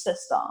belief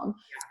system.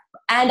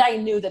 And I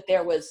knew that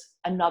there was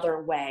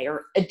another way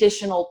or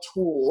additional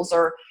tools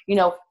or,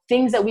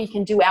 things that we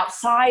can do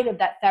outside of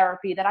that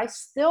therapy, that I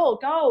still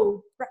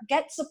go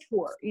get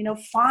support,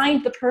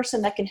 find the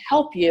person that can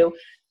help you.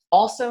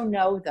 Also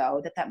know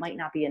though, that might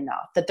not be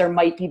enough, that there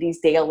might be these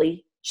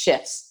daily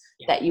shifts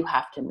that you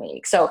have to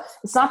make. So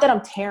it's not that I'm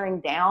tearing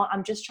down.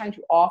 I'm just trying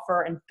to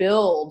offer and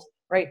build,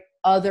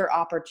 other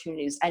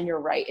opportunities. And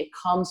you're right. It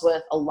comes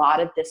with a lot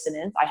of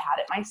dissonance. I had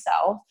it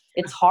myself.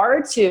 It's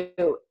hard to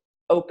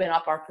open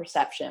up our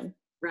perception.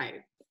 Right.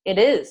 It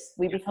is.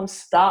 We become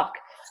stuck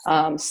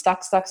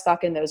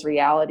in those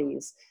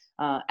realities.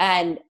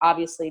 And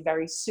obviously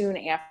very soon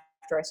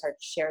after I started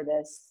to share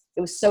this,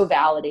 it was so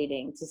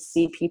validating to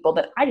see people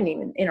that I didn't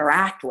even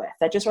interact with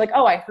that just were like,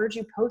 oh, I heard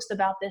you post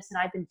about this and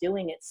I've been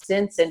doing it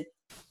since. And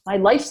my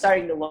life's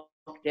starting to look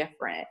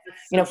different.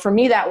 For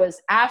me, that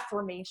was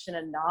affirmation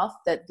enough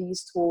that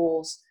these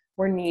tools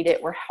were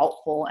needed, were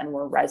helpful, and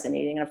were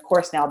resonating. And of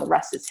course, now the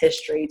rest is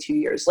history. 2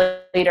 years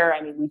later,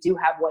 we do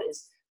have what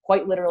is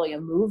quite literally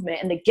a movement.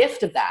 And the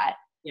gift of that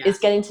is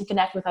getting to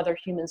connect with other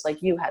humans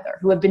like you, Heather,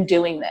 who have been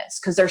doing this.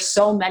 Because there's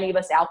so many of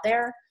us out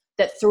there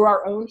that through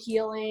our own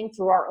healing,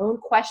 through our own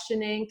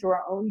questioning, through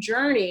our own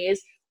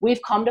journeys,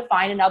 we've come to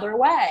find another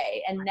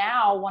way. And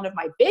now one of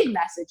my big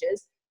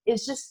messages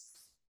is just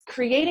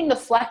creating the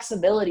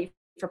flexibility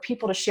for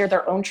people to share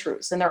their own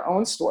truths and their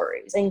own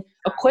stories, and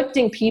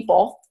equipping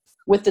people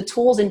with the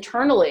tools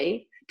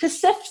internally to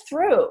sift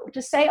through,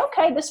 to say,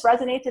 okay, this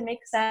resonates and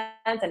makes sense.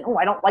 And,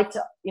 I don't like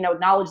to,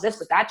 acknowledge this,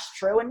 but that's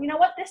true. And you know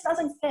what? This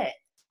doesn't fit.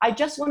 I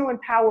just want to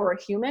empower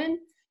a human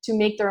to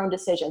make their own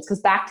decisions.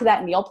 Because back to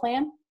that meal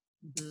plan,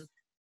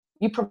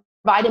 you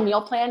provide a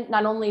meal plan.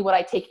 Not only would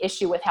I take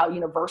issue with how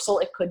universal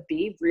it could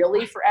be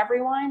really for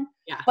everyone,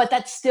 but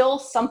that's still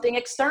something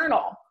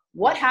external.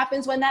 What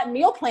happens when that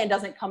meal plan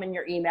doesn't come in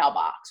your email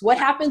box? What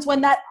happens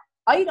when that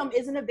item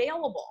isn't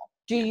available?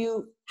 Do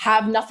you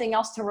have nothing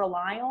else to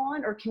rely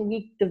on? Or can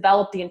we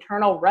develop the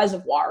internal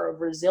reservoir of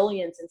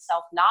resilience and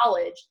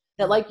self-knowledge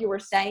that, like you were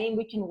saying,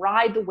 we can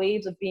ride the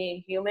waves of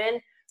being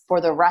human for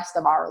the rest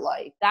of our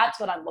life? That's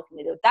what I'm looking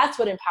to do. That's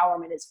what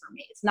empowerment is for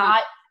me. It's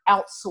not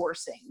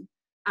outsourcing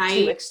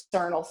to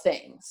external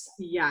things.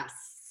 Yes.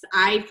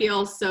 I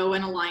feel so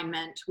in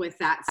alignment with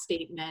that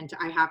statement.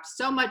 I have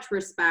so much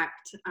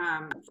respect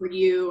for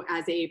you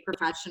as a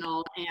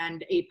professional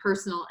and a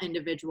personal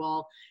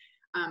individual.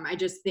 I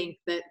just think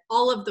that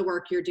all of the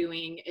work you're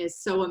doing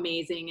is so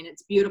amazing, and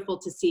it's beautiful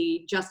to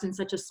see just in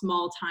such a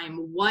small time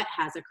what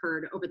has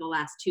occurred over the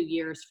last 2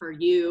 years for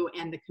you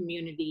and the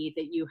community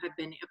that you have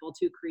been able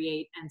to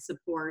create and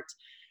support.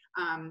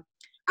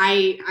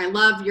 I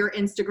love your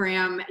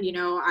Instagram.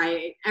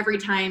 Every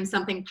time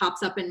something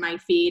pops up in my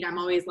feed, I'm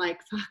always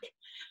like, fuck,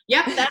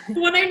 yep, that's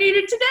what I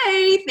needed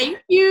today.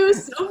 Thank you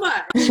so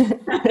much.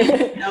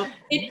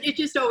 It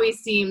just always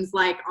seems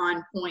like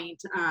on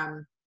point.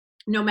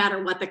 No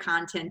matter what the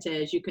content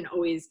is, you can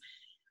always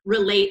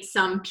relate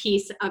some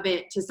piece of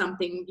it to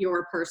something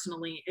you're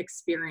personally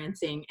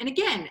experiencing. And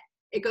again,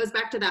 it goes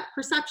back to that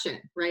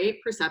perception, right?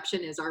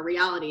 Perception is our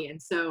reality.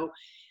 And so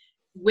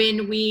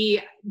when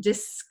we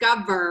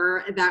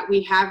discover that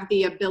we have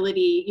the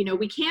ability,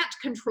 we can't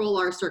control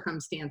our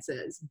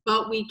circumstances,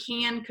 but we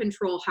can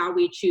control how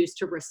we choose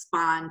to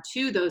respond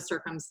to those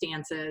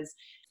circumstances.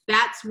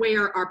 That's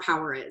where our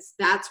power is.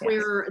 That's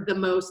where the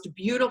most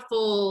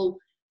beautiful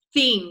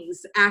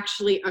things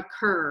actually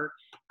occur.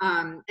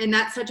 And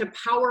that's such a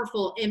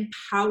powerful,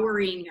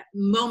 empowering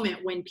moment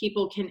when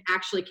people can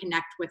actually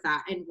connect with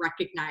that and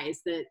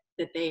recognize that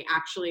they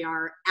actually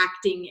are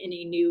acting in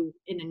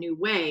a new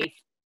way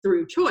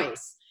through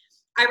choice.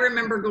 I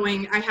remember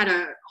I had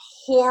a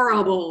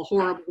horrible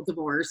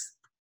divorce.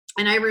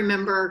 And I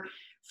remember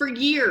for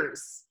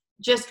years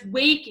just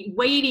waiting.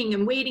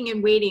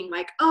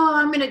 Like,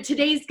 oh,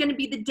 today's going to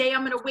be the day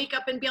I'm going to wake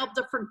up and be able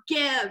to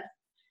forgive.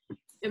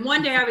 And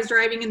one day I was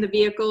driving in the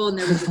vehicle and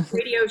there was a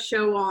radio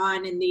show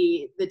on, and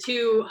the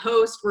two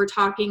hosts were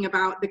talking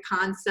about the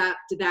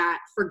concept that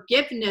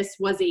forgiveness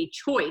was a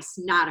choice,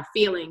 not a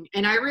feeling.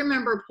 And I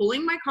remember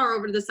pulling my car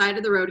over to the side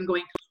of the road and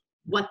going,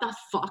 what the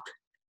fuck?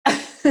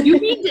 You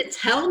need to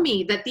tell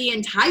me that the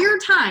entire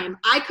time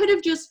I could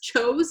have just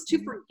chose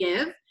to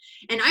forgive,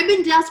 and I've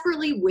been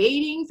desperately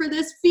waiting for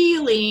this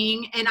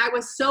feeling, and I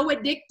was so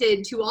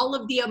addicted to all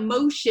of the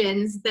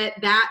emotions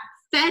that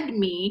fed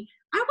me.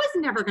 I was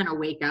never going to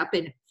wake up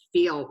and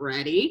feel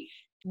ready.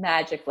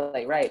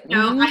 Magically, right.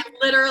 No, I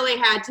literally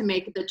had to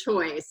make the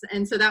choice.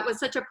 And so that was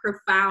such a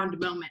profound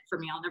moment for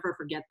me. I'll never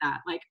forget that.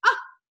 Like, oh,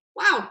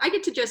 wow, I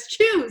get to just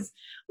choose.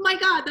 Oh my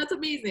God, that's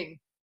amazing.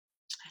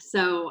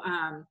 So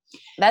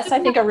that's, I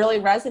think, a really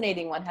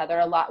resonating one,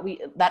 Heather.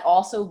 That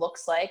also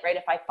looks like, right,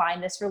 if I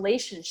find this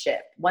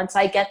relationship, once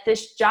I get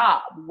this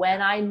job, when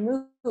I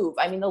move,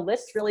 I mean, the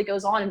list really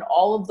goes on in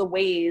all of the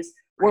ways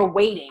we're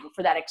waiting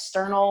for that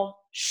external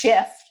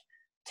shift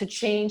to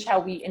change how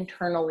we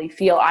internally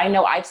feel. I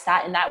know I've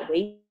sat in that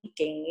wait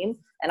game,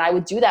 and I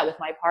would do that with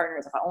my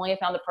partners. If I only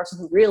found the person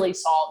who really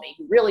saw me,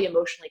 who really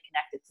emotionally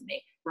connected to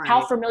me. Right.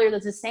 How familiar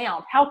does this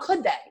sound? How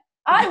could they?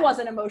 I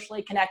wasn't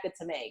emotionally connected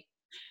to me.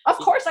 Of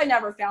course I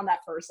never found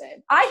that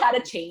person. I had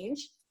to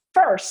change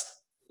first.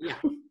 Yeah.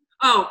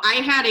 Oh, I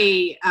had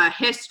a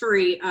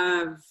history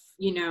of,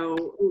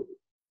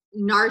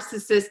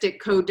 narcissistic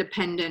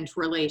codependent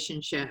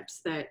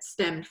relationships that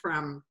stemmed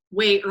from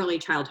way early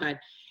childhood.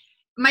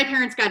 My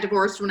parents got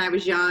divorced when I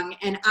was young,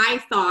 and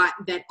I thought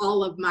that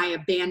all of my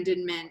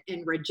abandonment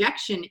and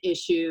rejection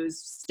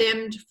issues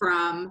stemmed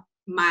from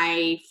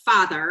my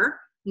father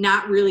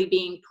not really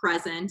being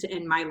present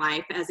in my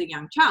life as a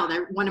young child.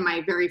 One of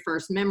my very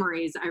first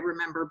memories, I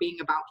remember being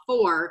about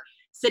 4,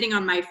 sitting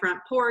on my front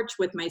porch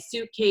with my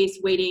suitcase,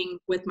 waiting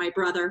with my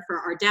brother for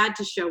our dad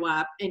to show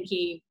up, and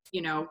he,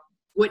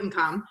 wouldn't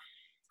come.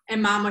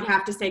 And Mom would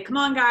have to say, come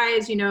on,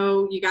 guys, you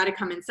got to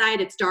come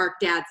inside. It's dark.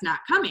 Dad's not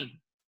coming.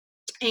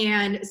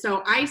 And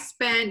so I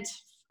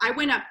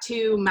went up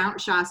to Mount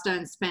Shasta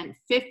and spent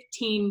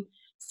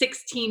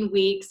 16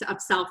 weeks of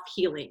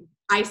self-healing,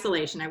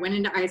 isolation. I went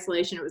into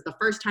isolation. It was the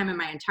first time in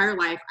my entire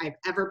life I've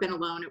ever been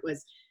alone. It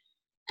was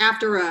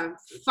after a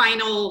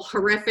final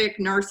horrific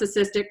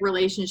narcissistic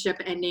relationship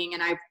ending.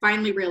 And I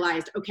finally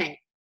realized, okay,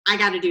 I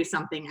got to do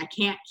something. I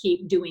can't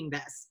keep doing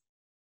this.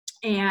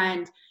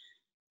 And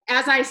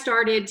as I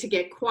started to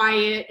get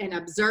quiet and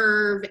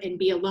observe and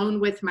be alone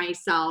with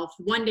myself,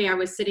 one day I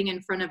was sitting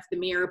in front of the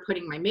mirror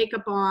putting my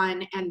makeup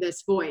on, and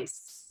this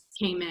voice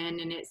came in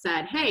and it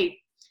said, hey,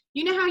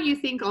 you know how you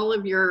think all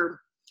of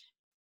your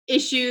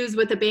issues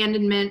with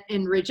abandonment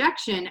and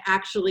rejection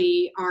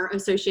actually are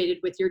associated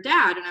with your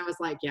dad? And I was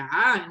like, yeah.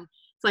 And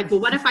it's like, well,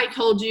 what if I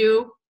told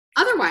you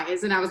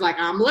otherwise? And I was like,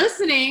 I'm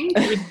listening.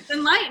 Please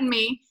enlighten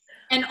me.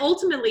 And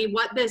ultimately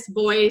what this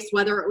voice,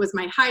 whether it was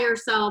my higher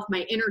self,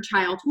 my inner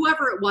child,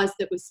 whoever it was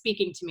that was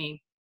speaking to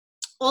me,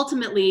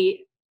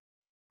 ultimately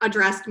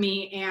addressed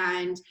me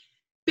and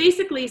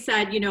basically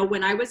said,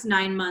 when I was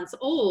 9 months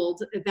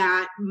old,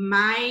 that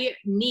my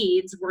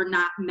needs were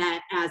not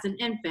met as an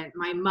infant.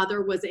 My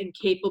mother was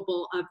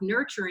incapable of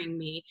nurturing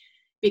me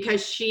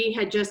because she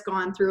had just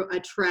gone through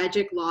a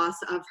tragic loss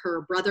of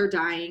her brother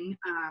dying.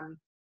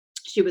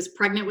 She was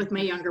pregnant with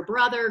my younger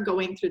brother,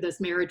 going through this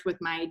marriage with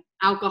my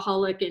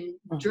alcoholic and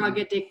drug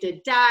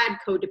addicted dad,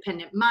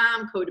 codependent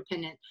mom,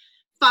 codependent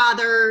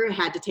father,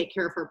 had to take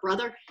care of her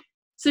brother.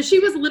 So she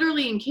was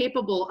literally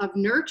incapable of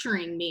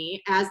nurturing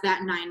me as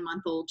that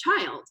 9-month-old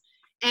child.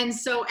 And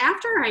so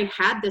after I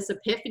had this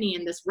epiphany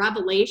and this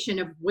revelation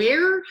of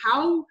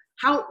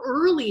how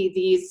early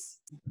these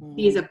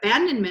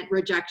abandonment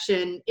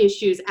rejection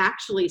issues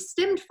actually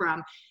stemmed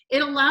from,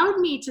 it allowed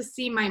me to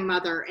see my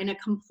mother in a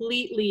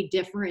completely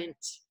different,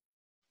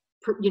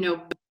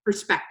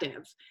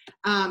 perspective.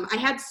 I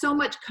had so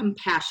much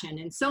compassion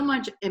and so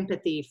much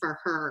empathy for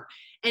her.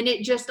 And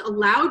it just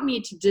allowed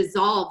me to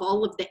dissolve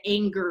all of the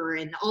anger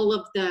and all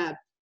of the,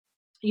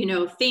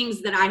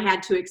 things that I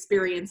had to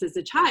experience as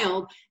a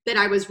child that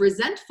I was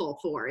resentful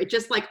for. It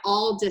just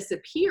all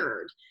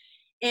disappeared.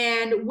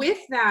 And with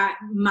that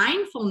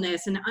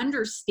mindfulness and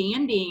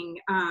understanding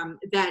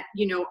that,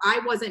 I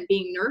wasn't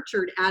being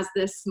nurtured as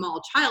this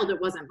small child.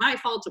 It wasn't my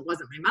fault. It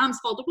wasn't my mom's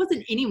fault. It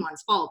wasn't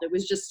anyone's fault. It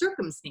was just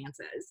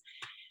circumstances.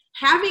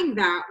 Having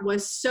that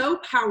was so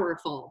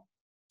powerful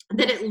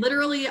that it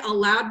literally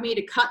allowed me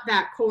to cut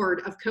that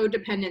cord of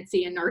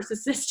codependency and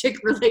narcissistic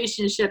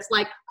relationships.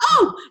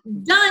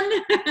 Done,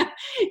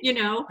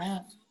 Yeah.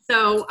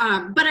 So,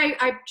 but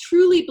I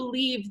truly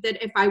believe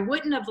that if I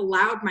wouldn't have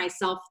allowed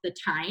myself the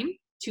time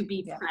to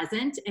be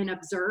present and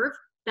observe,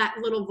 that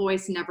little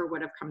voice never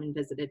would have come and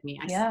visited me.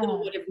 I still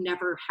would have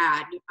never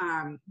had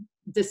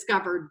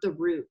discovered the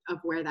root of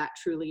where that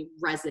truly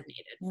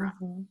resonated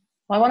from.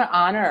 Well, I want to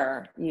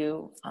honor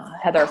you,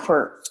 Heather,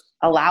 for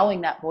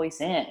allowing that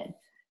voice in,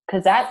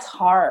 because that's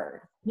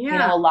hard. Yeah. You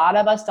know, a lot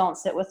of us don't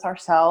sit with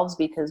ourselves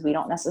because we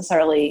don't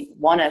necessarily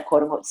want to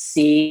quote unquote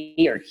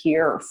see or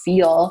hear or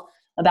feel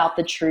about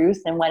the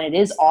truth. And when it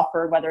is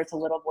offered, whether it's a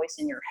little voice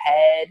in your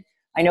head,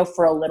 I know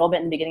for a little bit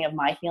in the beginning of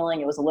my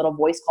healing, it was a little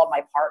voice called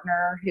my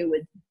partner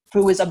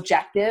who was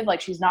objective,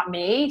 like she's not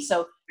me.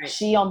 So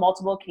she on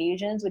multiple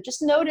occasions would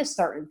just notice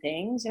certain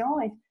things. You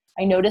know,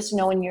 I noticed, you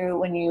know,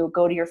 when you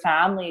go to your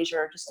families,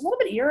 you're just a little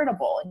bit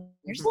irritable and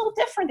you're just a little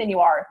different than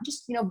you are.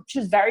 Just, you know, she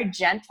was very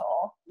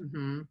gentle.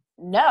 Mm-hmm.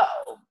 No,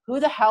 who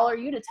the hell are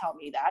you to tell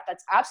me that?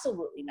 That's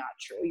absolutely not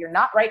true. You're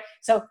not right.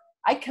 So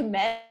I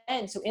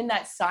commend, so in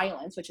that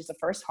silence, which is the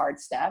first hard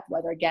step,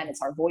 whether again,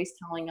 it's our voice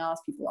telling us,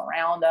 people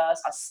around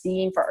us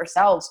seeing for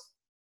ourselves,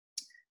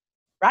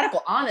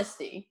 radical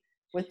honesty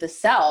with the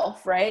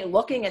self, right?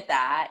 Looking at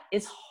that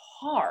is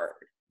hard.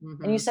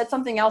 Mm-hmm. And you said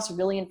something else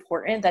really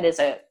important that is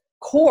a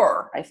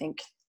core, I think,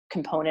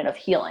 component of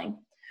healing,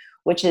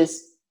 which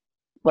is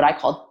what I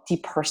call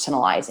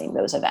depersonalizing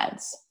those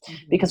events.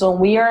 Mm-hmm. Because when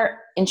we are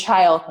in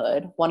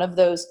childhood, one of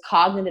those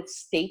cognitive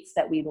states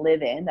that we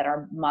live in, that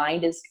our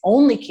mind is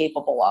only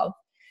capable of,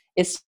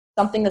 is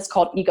something that's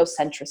called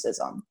egocentrism.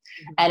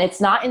 Mm-hmm. And it's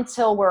not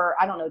until we're,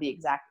 I don't know the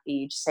exact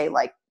age, say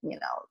like, you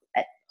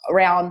know,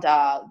 around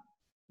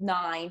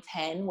 9,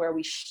 10, where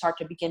we start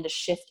to begin to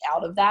shift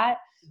out of that.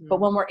 Mm-hmm.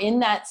 But when we're in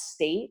that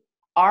state,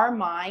 our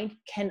mind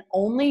can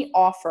only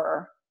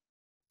offer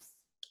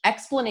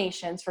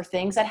explanations for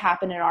things that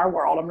happen in our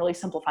world. I'm really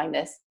simplifying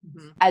this,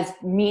 mm-hmm. as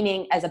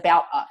meaning as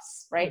about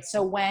us, right? Mm-hmm.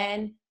 So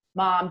when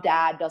mom,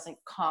 dad doesn't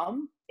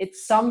come,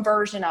 it's some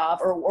version of,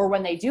 or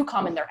when they do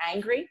come and they're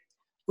angry,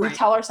 we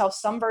tell ourselves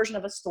some version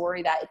of a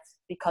story that it's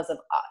because of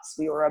us.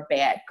 We were a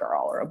bad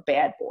girl or a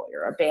bad boy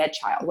or a bad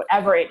child,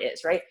 whatever it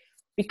is, right?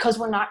 Because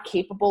we're not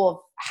capable of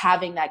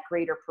having that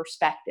greater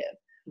perspective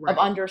of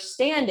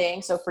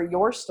understanding. So for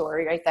your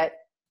story, right, that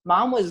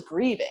mom was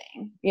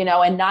grieving, you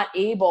know, and not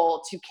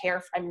able to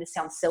care. I mean, it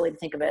sounds silly to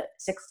think of a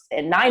 6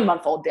 and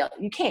 9-month-old Bill.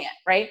 You can't,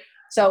 right?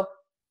 So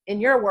in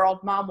your world,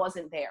 mom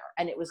wasn't there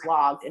and it was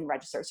logged and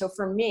registered. So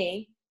for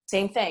me,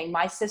 same thing.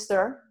 My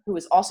sister, who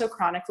was also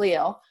chronically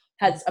ill,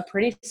 had a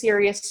pretty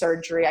serious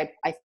surgery.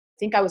 I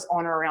think I was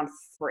on or around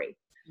 3.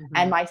 Mm-hmm.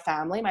 And my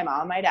family, my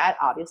mom, my dad,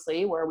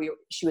 obviously,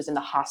 she was in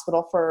the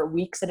hospital for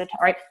weeks at a time,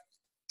 right?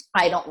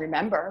 I don't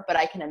remember, but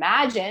I can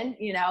imagine,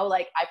 you know,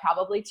 like I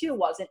probably too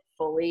wasn't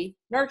fully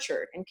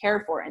nurtured and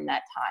cared for in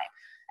that time.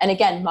 And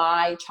again,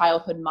 my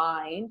childhood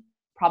mind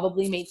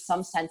probably made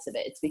some sense of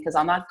it. It's because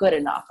I'm not good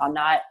enough. I'm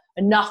not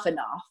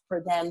enough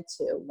for them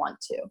to want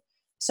to.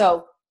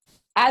 So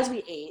as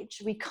we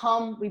age, we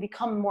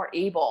become more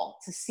able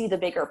to see the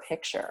bigger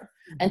picture,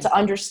 mm-hmm. and to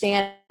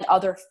understand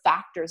other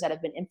factors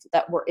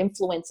that were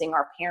influencing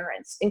our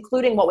parents,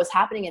 including what was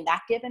happening in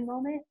that given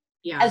moment.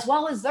 Yeah. As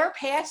well as their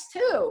past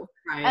too,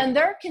 and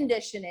their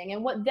conditioning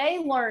and what they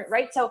learned,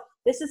 right? So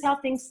this is how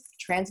things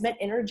transmit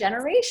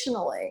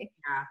intergenerationally.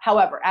 Yeah.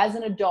 However, as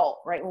an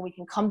adult, right, when we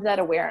can come to that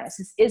awareness,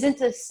 this isn't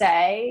to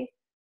say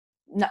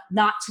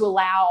not to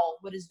allow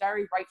what is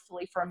very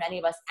rightfully for many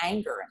of us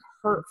anger and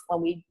hurt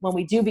when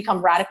we do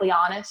become radically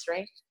honest,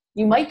 right?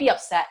 You might be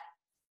upset.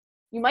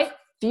 You might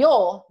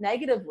feel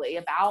negatively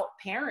about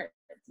parents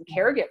and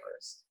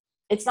caregivers.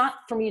 It's not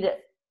for me to,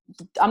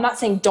 I'm not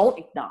saying don't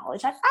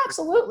acknowledge that.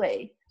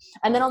 Absolutely.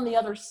 And then on the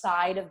other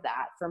side of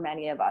that, for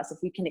many of us, if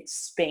we can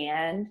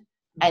expand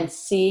and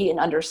see and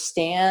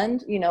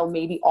understand, you know,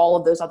 maybe all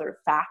of those other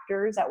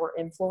factors that were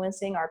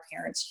influencing our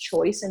parents'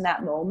 choice in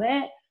that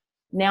moment,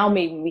 now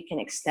maybe we can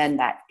extend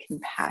that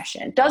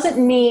compassion.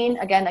 Doesn't mean,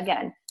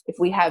 again, if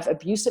we have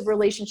abusive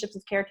relationships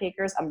with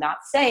caretakers, I'm not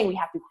saying we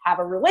have to have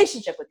a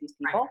relationship with these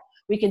people. Right.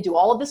 We can do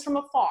all of this from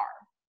afar,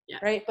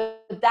 right?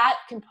 But that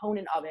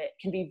component of it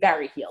can be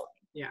very healing.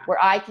 Yeah.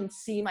 Where I can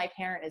see my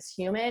parent as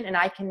human, and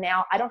I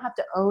don't have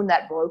to own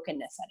that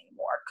brokenness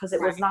anymore, because it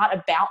was not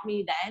about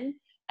me then,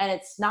 and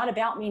it's not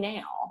about me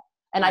now,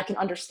 and I can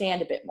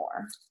understand a bit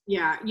more.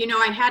 Yeah. You know,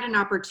 I had an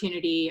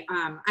opportunity,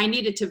 I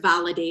needed to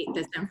validate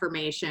this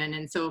information.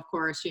 And so of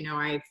course, you know,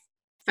 I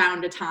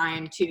found a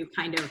time to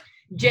kind of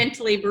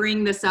gently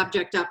bring the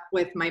subject up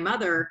with my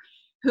mother,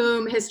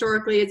 whom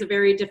historically is a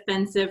very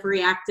defensive,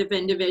 reactive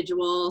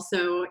individual.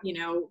 So, you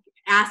know,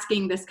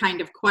 asking this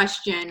kind of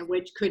question,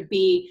 which could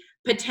be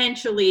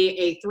potentially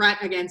a threat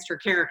against her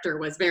character,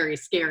 was very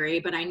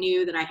scary, but I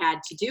knew that I had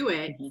to do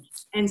it. Mm-hmm.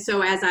 And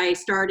so as I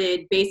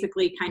started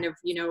basically kind of,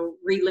 you know,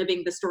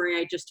 reliving the story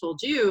I just told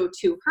you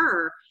to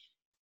her,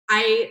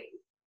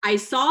 I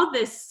saw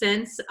this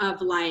sense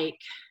of like,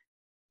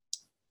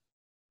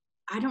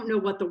 I don't know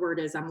what the word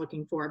is I'm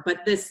looking for,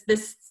 but this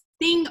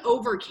thing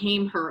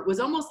overcame her. It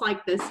was almost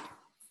like this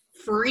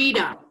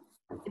freedom,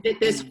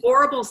 this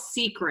horrible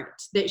secret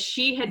that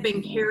she had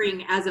been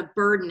carrying as a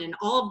burden, and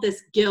all of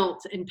this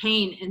guilt and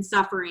pain and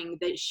suffering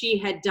that she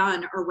had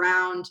done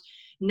around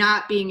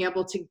not being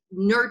able to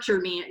nurture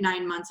me at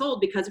 9 months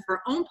old because of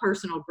her own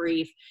personal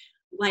grief,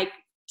 like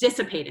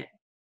dissipated.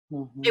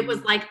 Mm-hmm. It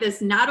was like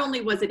this, not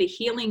only was it a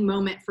healing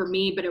moment for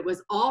me, but it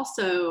was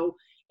also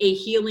a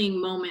healing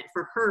moment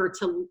for her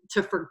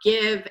to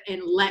forgive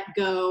and let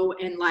go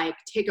and like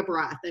take a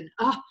breath and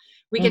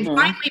we can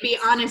finally be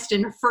honest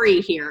and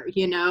free here,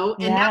 you know?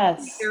 And that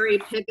was a very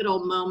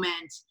pivotal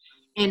moment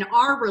in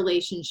our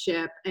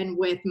relationship and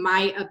with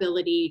my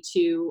ability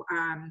to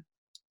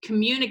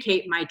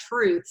communicate my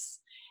truths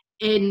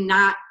and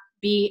not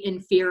be in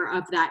fear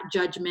of that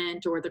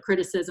judgment or the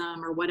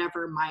criticism or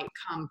whatever might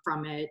come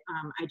from it.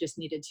 I just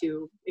needed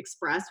to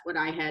express what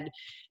I had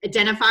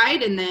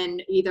identified, and then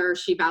either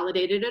she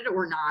validated it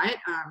or not.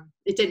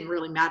 It didn't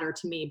really matter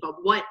to me, but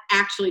what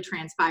actually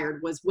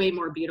transpired was way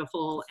more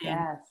beautiful and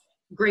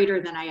greater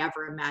than I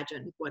ever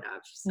imagined would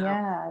have. So.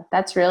 Yeah,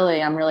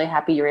 I'm really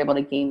happy you're able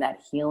to gain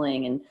that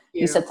healing. And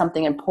you said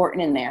something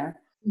important in there.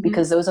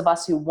 Because those of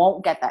us who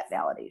won't get that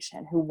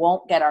validation, who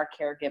won't get our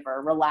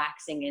caregiver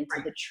relaxing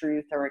into the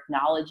truth or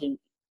acknowledging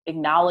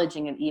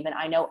it, even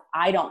I know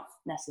I don't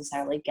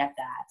necessarily get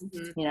that.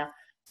 You know,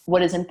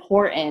 what is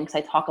important, because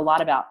I talk a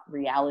lot about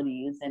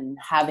realities and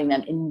having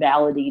them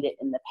invalidated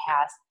in the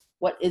past.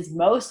 What is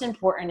most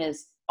important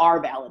is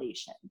our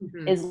validation,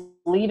 is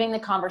leaving the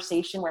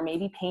conversation where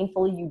maybe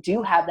painfully you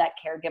do have that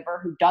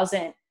caregiver who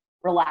doesn't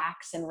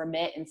relax and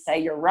remit and say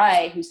you're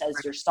right, who says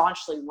you're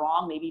staunchly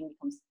wrong, maybe even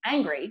becomes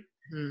angry.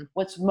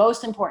 What's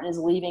most important is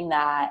leaving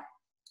that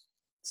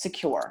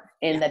secure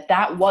in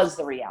that was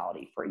the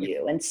reality for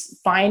you, and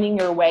finding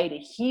your way to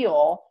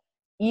heal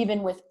even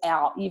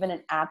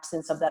in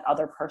absence of that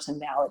other person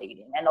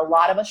validating. And a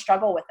lot of us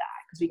struggle with that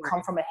because we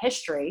come from a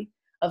history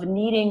of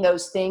needing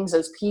those things,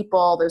 those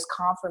people, those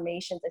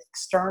confirmations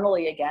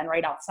externally, again,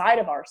 right outside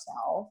of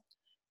ourselves,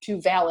 to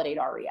validate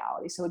our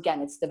reality. So again,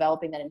 it's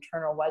developing that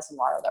internal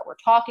reservoir that we're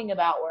talking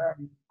about, where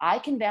I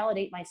can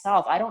validate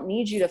myself. I don't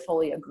need you to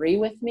fully agree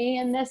with me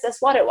in this.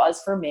 That's what it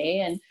was for me.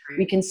 And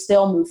we can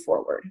still move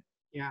forward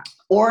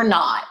or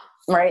not.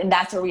 Right. And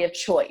that's where we have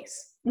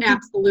choice.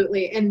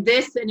 Absolutely. And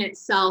this in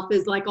itself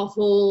is like a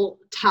whole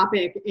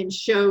topic and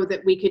show that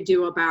we could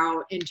do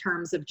about in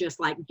terms of just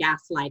like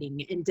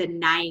gaslighting and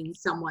denying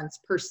someone's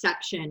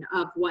perception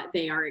of what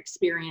they are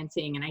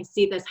experiencing. And I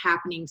see this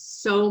happening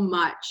so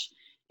much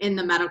in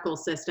the medical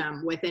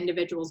system with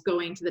individuals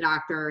going to the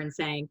doctor and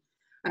saying,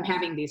 I'm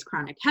having these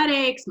chronic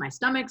headaches, my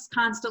stomach's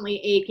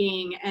constantly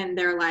aching. And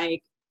they're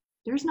like,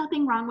 there's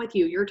nothing wrong with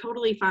you. You're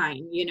totally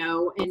fine, you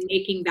know, and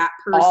making that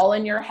person all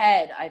in your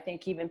head. I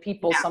think even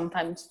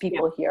sometimes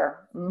people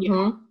hear.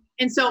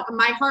 And so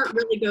my heart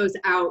really goes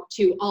out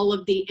to all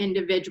of the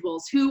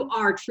individuals who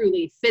are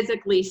truly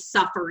physically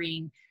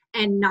suffering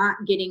and not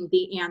getting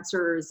the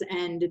answers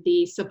and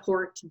the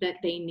support that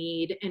they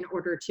need in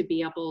order to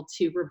be able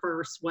to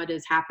reverse what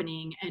is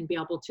happening and be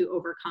able to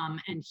overcome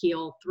and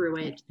heal through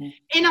it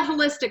in a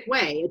holistic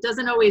way. It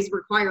doesn't always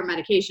require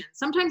medication.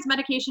 Sometimes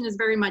medication is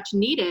very much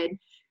needed,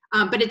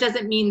 but it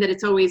doesn't mean that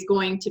it's always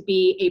going to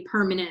be a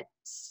permanent,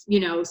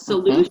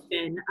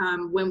 solution.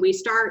 When we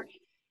start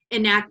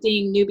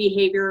enacting new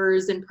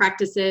behaviors and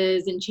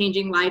practices and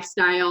changing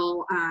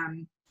lifestyle,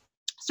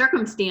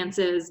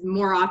 circumstances,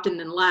 more often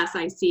than less,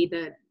 I see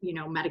that,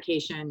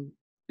 medication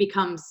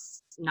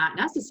becomes not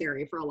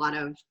necessary for a lot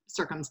of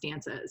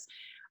circumstances.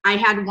 I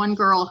had one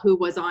girl who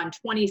was on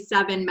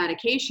 27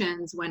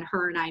 medications when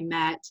her and I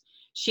met.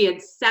 She had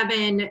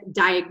 7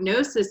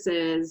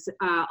 diagnoses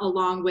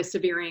along with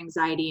severe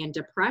anxiety and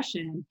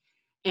depression.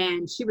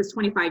 And she was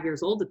 25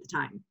 years old at the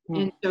time.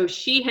 And so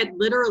she had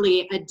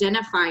literally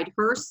identified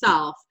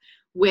herself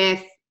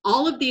with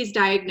all of these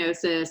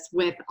diagnoses,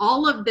 with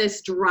all of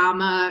this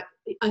drama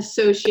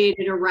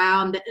associated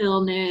around the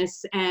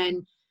illness.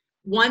 And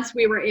once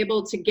we were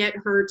able to get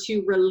her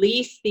to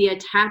release the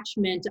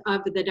attachment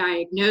of the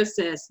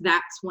diagnosis,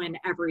 that's when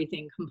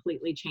everything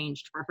completely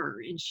changed for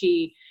her. And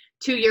she,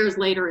 2 years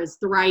later, is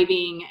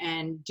thriving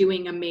and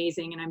doing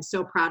amazing. And I'm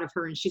so proud of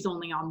her. And she's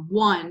only on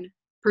 1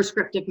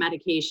 prescriptive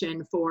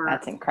medication for.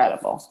 That's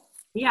incredible.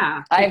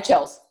 Yeah. I have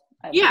chills.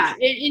 And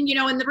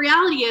the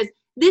reality is,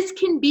 this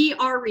can be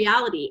our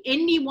reality.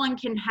 Anyone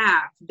can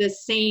have the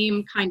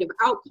same kind of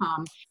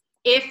outcome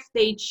if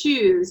they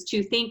choose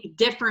to think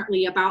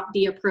differently about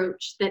the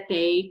approach that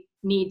they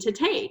need to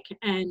take.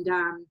 And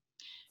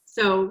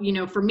so,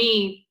 for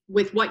me,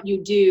 with what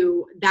you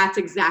do, that's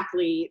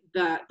exactly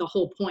the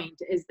whole point,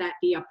 is that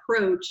the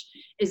approach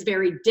is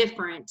very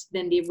different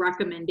than the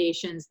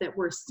recommendations that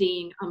we're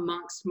seeing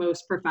amongst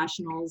most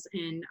professionals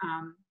in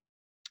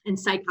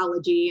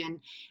psychology.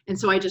 And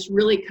so I just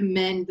really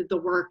commend the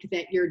work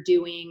that you're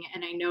doing.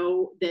 And I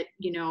know that,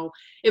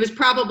 it was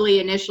probably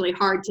initially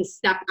hard to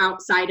step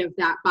outside of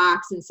that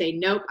box and say,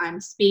 nope, I'm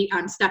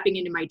stepping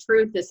into my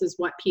truth. This is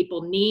what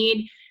people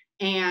need.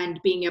 And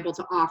being able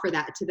to offer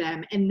that to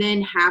them, and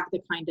then have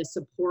the kind of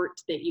support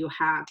that you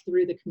have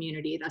through the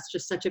community. That's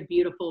just such a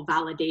beautiful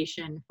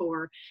validation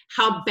for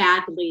how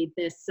badly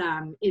this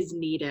is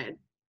needed.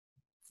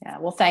 Yeah,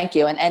 well, thank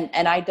you.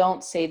 And I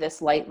don't say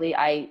this lightly.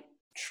 I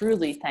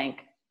truly thank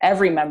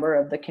every member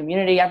of the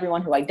community,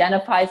 everyone who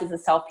identifies as a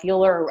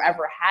self-healer, or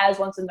ever has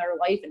once in their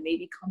life and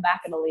maybe come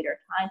back at a later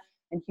time,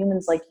 and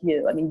humans like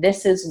you. I mean,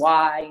 this is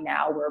why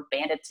now we're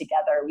banded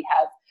together. We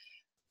have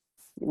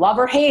love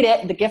or hate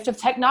it, the gift of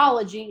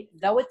technology,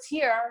 though it's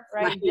here,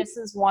 right? This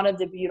is one of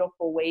the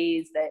beautiful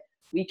ways that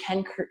we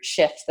can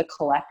shift the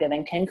collective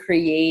and can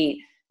create,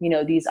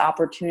 these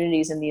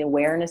opportunities and the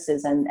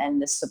awarenesses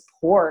and the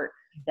support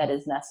that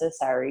is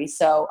necessary.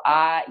 So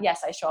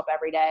yes, I show up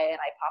every day and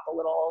I pop a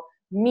little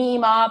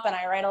meme up and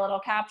I write a little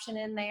caption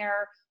in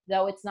there,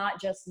 though it's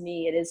not just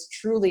me. It is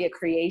truly a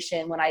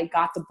creation. When I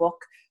got the book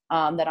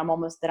that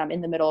I'm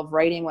in the middle of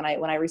writing, when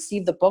I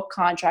received the book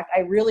contract,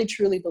 I really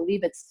truly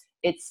believe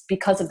it's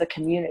because of the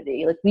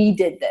community. Like, we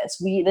did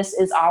this. This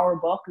is our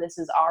book. This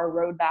is our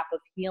roadmap of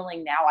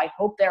healing now. I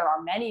hope there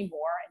are many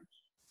more. And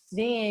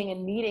seeing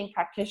and meeting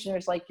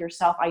practitioners like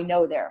yourself, I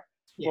know there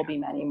will be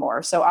many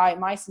more. So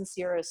my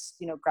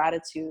sincerest,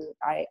 gratitude.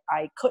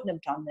 I couldn't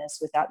have done this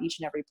without each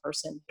and every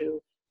person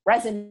who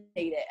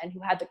resonated and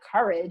who had the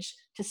courage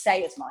to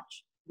say as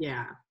much.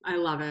 Yeah, I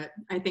love it.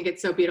 I think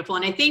it's so beautiful.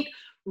 And I think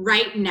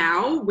right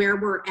now, where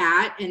we're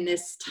at in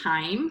this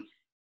time,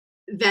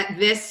 that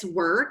this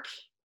work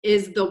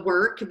is the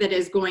work that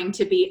is going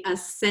to be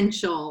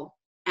essential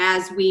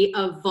as we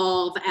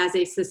evolve as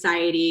a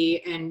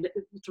society. And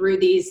through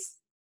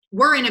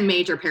we're in a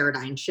major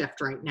paradigm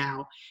shift right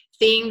now.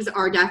 Things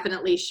are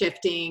definitely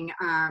shifting.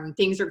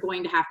 Things are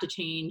going to have to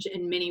change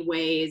in many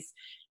ways.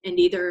 And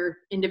either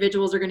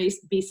individuals are going to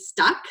be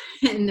stuck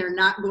and they're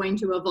not going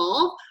to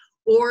evolve,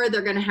 or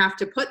they're going to have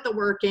to put the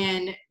work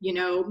in,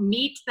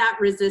 meet that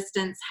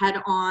resistance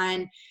head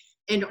on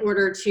in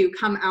order to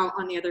come out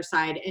on the other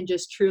side and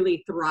just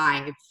truly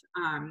thrive,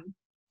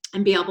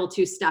 and be able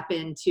to step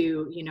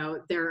into,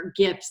 their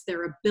gifts,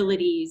 their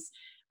abilities,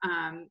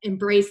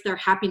 embrace their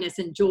happiness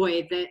and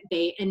joy that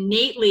they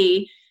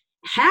innately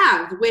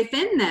have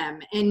within them.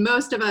 And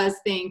most of us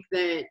think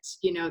that,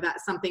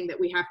 that's something that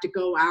we have to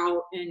go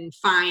out and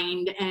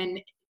find, and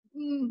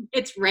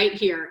it's right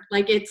here.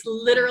 Like, it's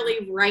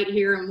literally right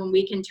here. And when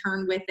we can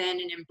turn within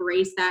and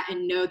embrace that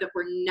and know that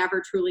we're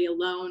never truly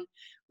alone,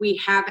 we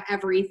have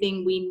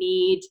everything we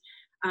need.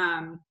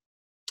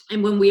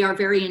 And when we are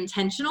very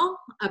intentional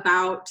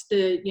about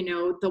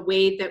the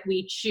way that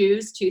we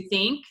choose to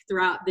think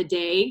throughout the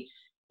day,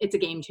 it's a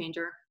game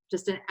changer,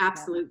 just an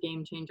absolute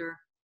game changer.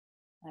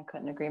 I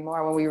couldn't agree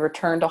more. When we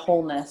return to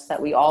wholeness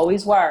that we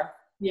always were.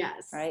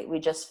 Yes. Right. We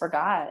just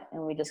forgot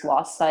and we just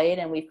lost sight,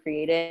 and we've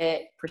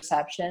created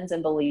perceptions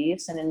and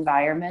beliefs and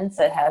environments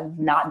that have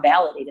not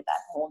validated that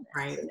wholeness.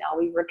 Right. And now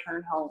we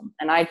return home.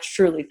 And I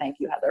truly thank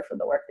you, Heather, for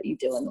the work that you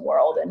do in the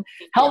world and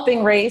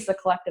helping raise the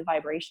collective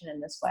vibration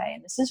in this way.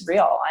 And this is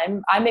real.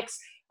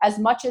 As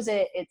much as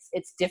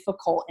it's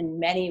difficult in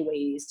many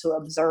ways to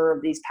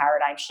observe these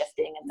paradigm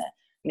shifting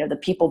and the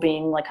people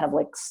being like kind of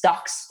like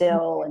stuck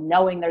still and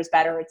knowing there's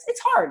better.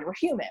 It's hard. We're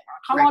human.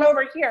 Come on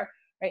over here.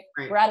 Right.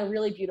 We're at a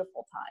really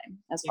beautiful time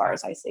as far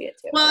as I see it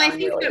too. Well, I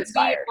think really that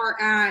we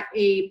are at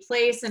a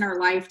place in our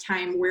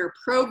lifetime where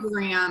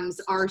programs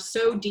are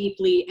so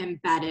deeply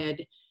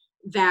embedded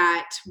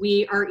that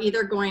we are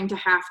either going to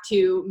have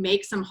to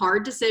make some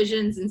hard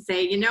decisions and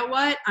say, you know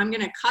what, I'm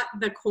going to cut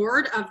the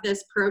cord of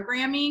this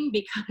programming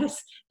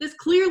because this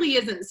clearly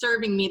isn't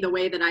serving me the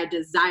way that I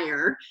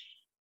desire,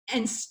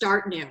 and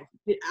start new.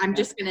 I'm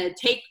just going to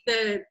take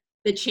the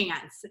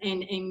chance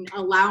and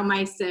allow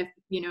myself,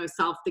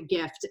 self the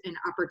gift and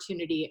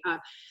opportunity.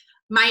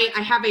 I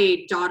have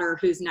a daughter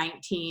who's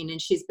 19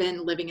 and she's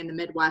been living in the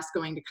Midwest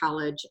going to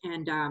college,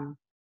 and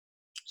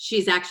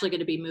she's actually going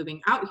to be moving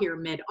out here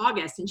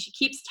mid-August, and she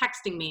keeps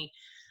texting me,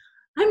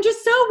 I'm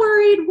just so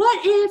worried.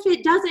 What if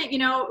it doesn't,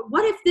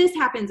 what if this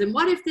happens and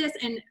what if this,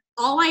 and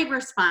all I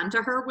respond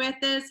to her with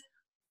is,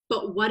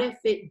 but what if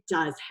it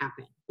does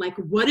happen? Like,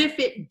 what if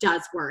it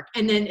does work?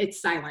 And then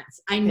it's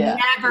silence.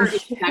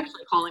 She's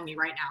actually calling me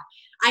right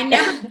now. I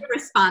never get a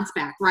response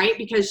back, right?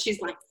 Because she's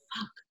like,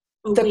 fuck.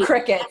 Oh, the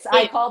crickets.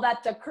 I call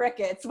that the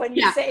crickets when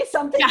you say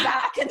something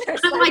back. And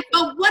I'm like,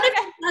 but what if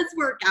it does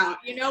work out?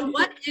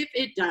 What if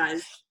it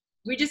does?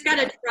 We just got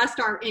to trust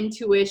our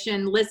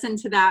intuition, listen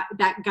to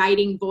that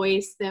guiding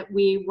voice that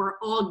we were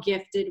all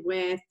gifted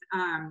with.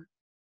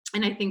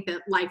 And I think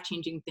that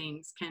life-changing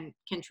things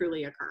can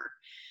truly occur.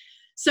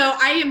 So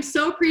I am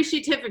so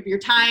appreciative of your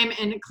time,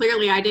 and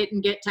clearly I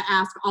didn't get to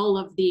ask all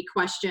of the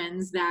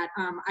questions that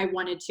I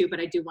wanted to, but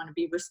I do want to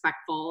be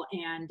respectful.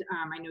 And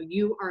I know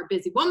you are a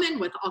busy woman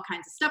with all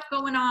kinds of stuff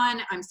going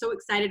on. I'm so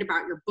excited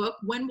about your book.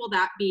 When will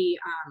that be?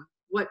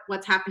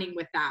 What's happening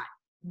with that?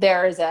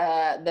 There is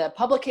the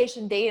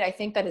publication date, I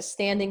think, that is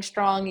standing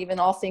strong, even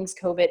all things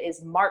COVID,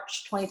 is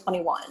March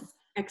 2021.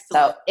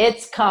 Excellent. So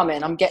it's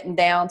coming. I'm getting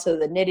down to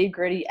the nitty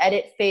gritty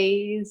edit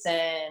phase,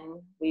 and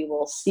we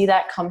will see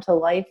that come to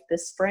life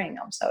this spring.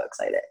 I'm so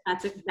excited.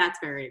 That's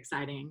very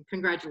exciting.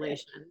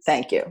 Congratulations.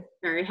 Thank you.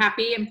 Very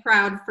happy and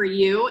proud for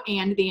you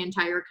and the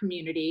entire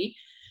community.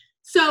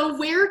 So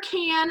where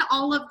can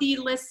all of the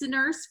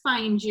listeners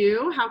find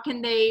you? How can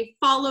they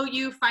follow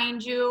you,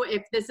 find you,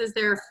 if this is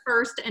their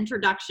first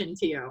introduction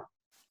to you?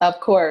 Of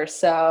course.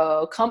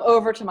 So come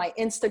over to my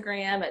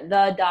Instagram at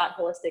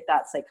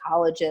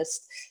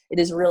the.holistic.psychologist. It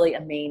is really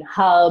a main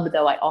hub,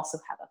 though I also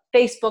have a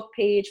Facebook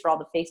page for all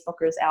the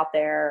Facebookers out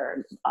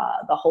there,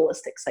 the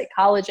Holistic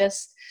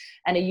Psychologist,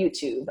 and a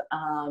YouTube,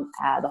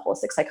 the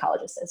Holistic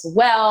Psychologist as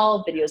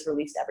well. Videos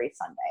released every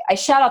Sunday. I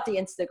shout out the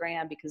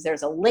Instagram because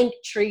there's a link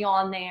tree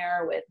on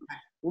there with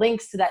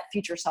links to that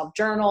Future Self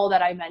Journal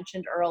that I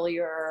mentioned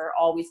earlier,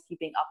 always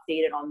keeping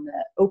updated on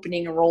the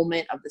opening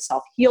enrollment of the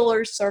Self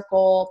Healers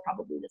Circle,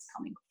 probably this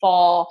coming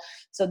fall.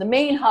 So the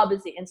main hub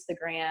is the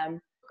Instagram,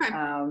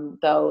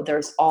 though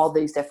there's all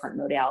these different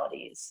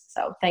modalities.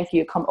 So thank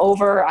you. Come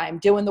over. I'm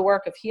doing the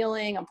work of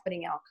healing. I'm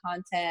putting out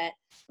content.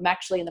 I'm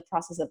actually in the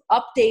process of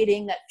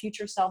updating that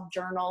Future Self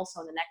Journal. So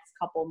in the next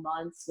couple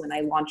months, when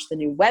I launch the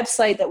new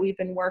website that we've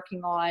been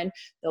working on,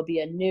 there'll be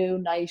a new,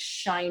 nice,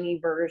 shiny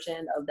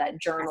version of that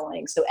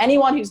journaling. So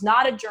anyone who's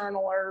not a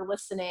journaler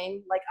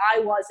listening, like I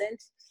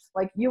wasn't,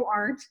 like you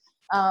aren't,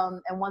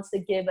 and wants to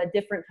give a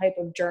different type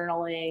of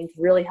journaling to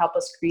really help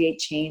us create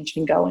change,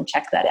 can go and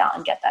check that out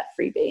and get that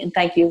freebie. And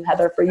thank you,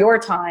 Heather, for your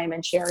time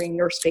and sharing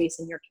your space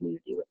and your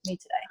community with me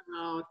today.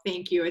 Oh,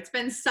 thank you. It's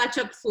been such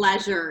a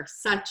pleasure,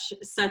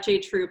 such a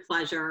true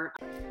pleasure.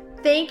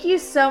 Thank you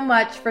so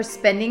much for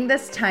spending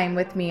this time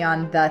with me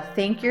on the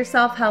Think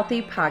Yourself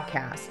Healthy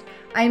podcast.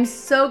 I'm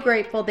so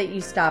grateful that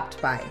you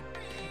stopped by.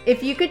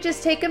 If you could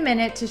just take a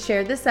minute to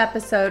share this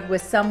episode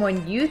with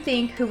someone you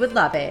think who would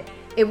love it,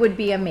 it would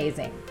be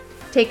amazing.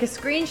 Take a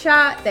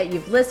screenshot that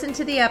you've listened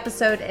to the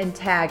episode and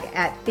tag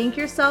at Think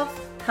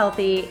Yourself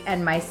Healthy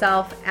and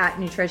myself at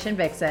Nutrition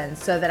Vixen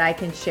so that I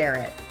can share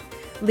it.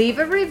 Leave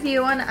a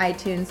review on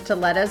iTunes to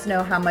let us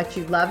know how much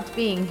you loved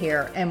being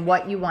here and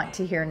what you want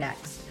to hear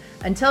next.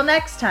 Until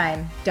next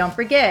time, don't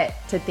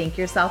forget to think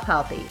yourself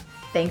healthy.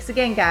 Thanks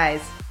again,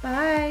 guys.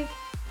 Bye.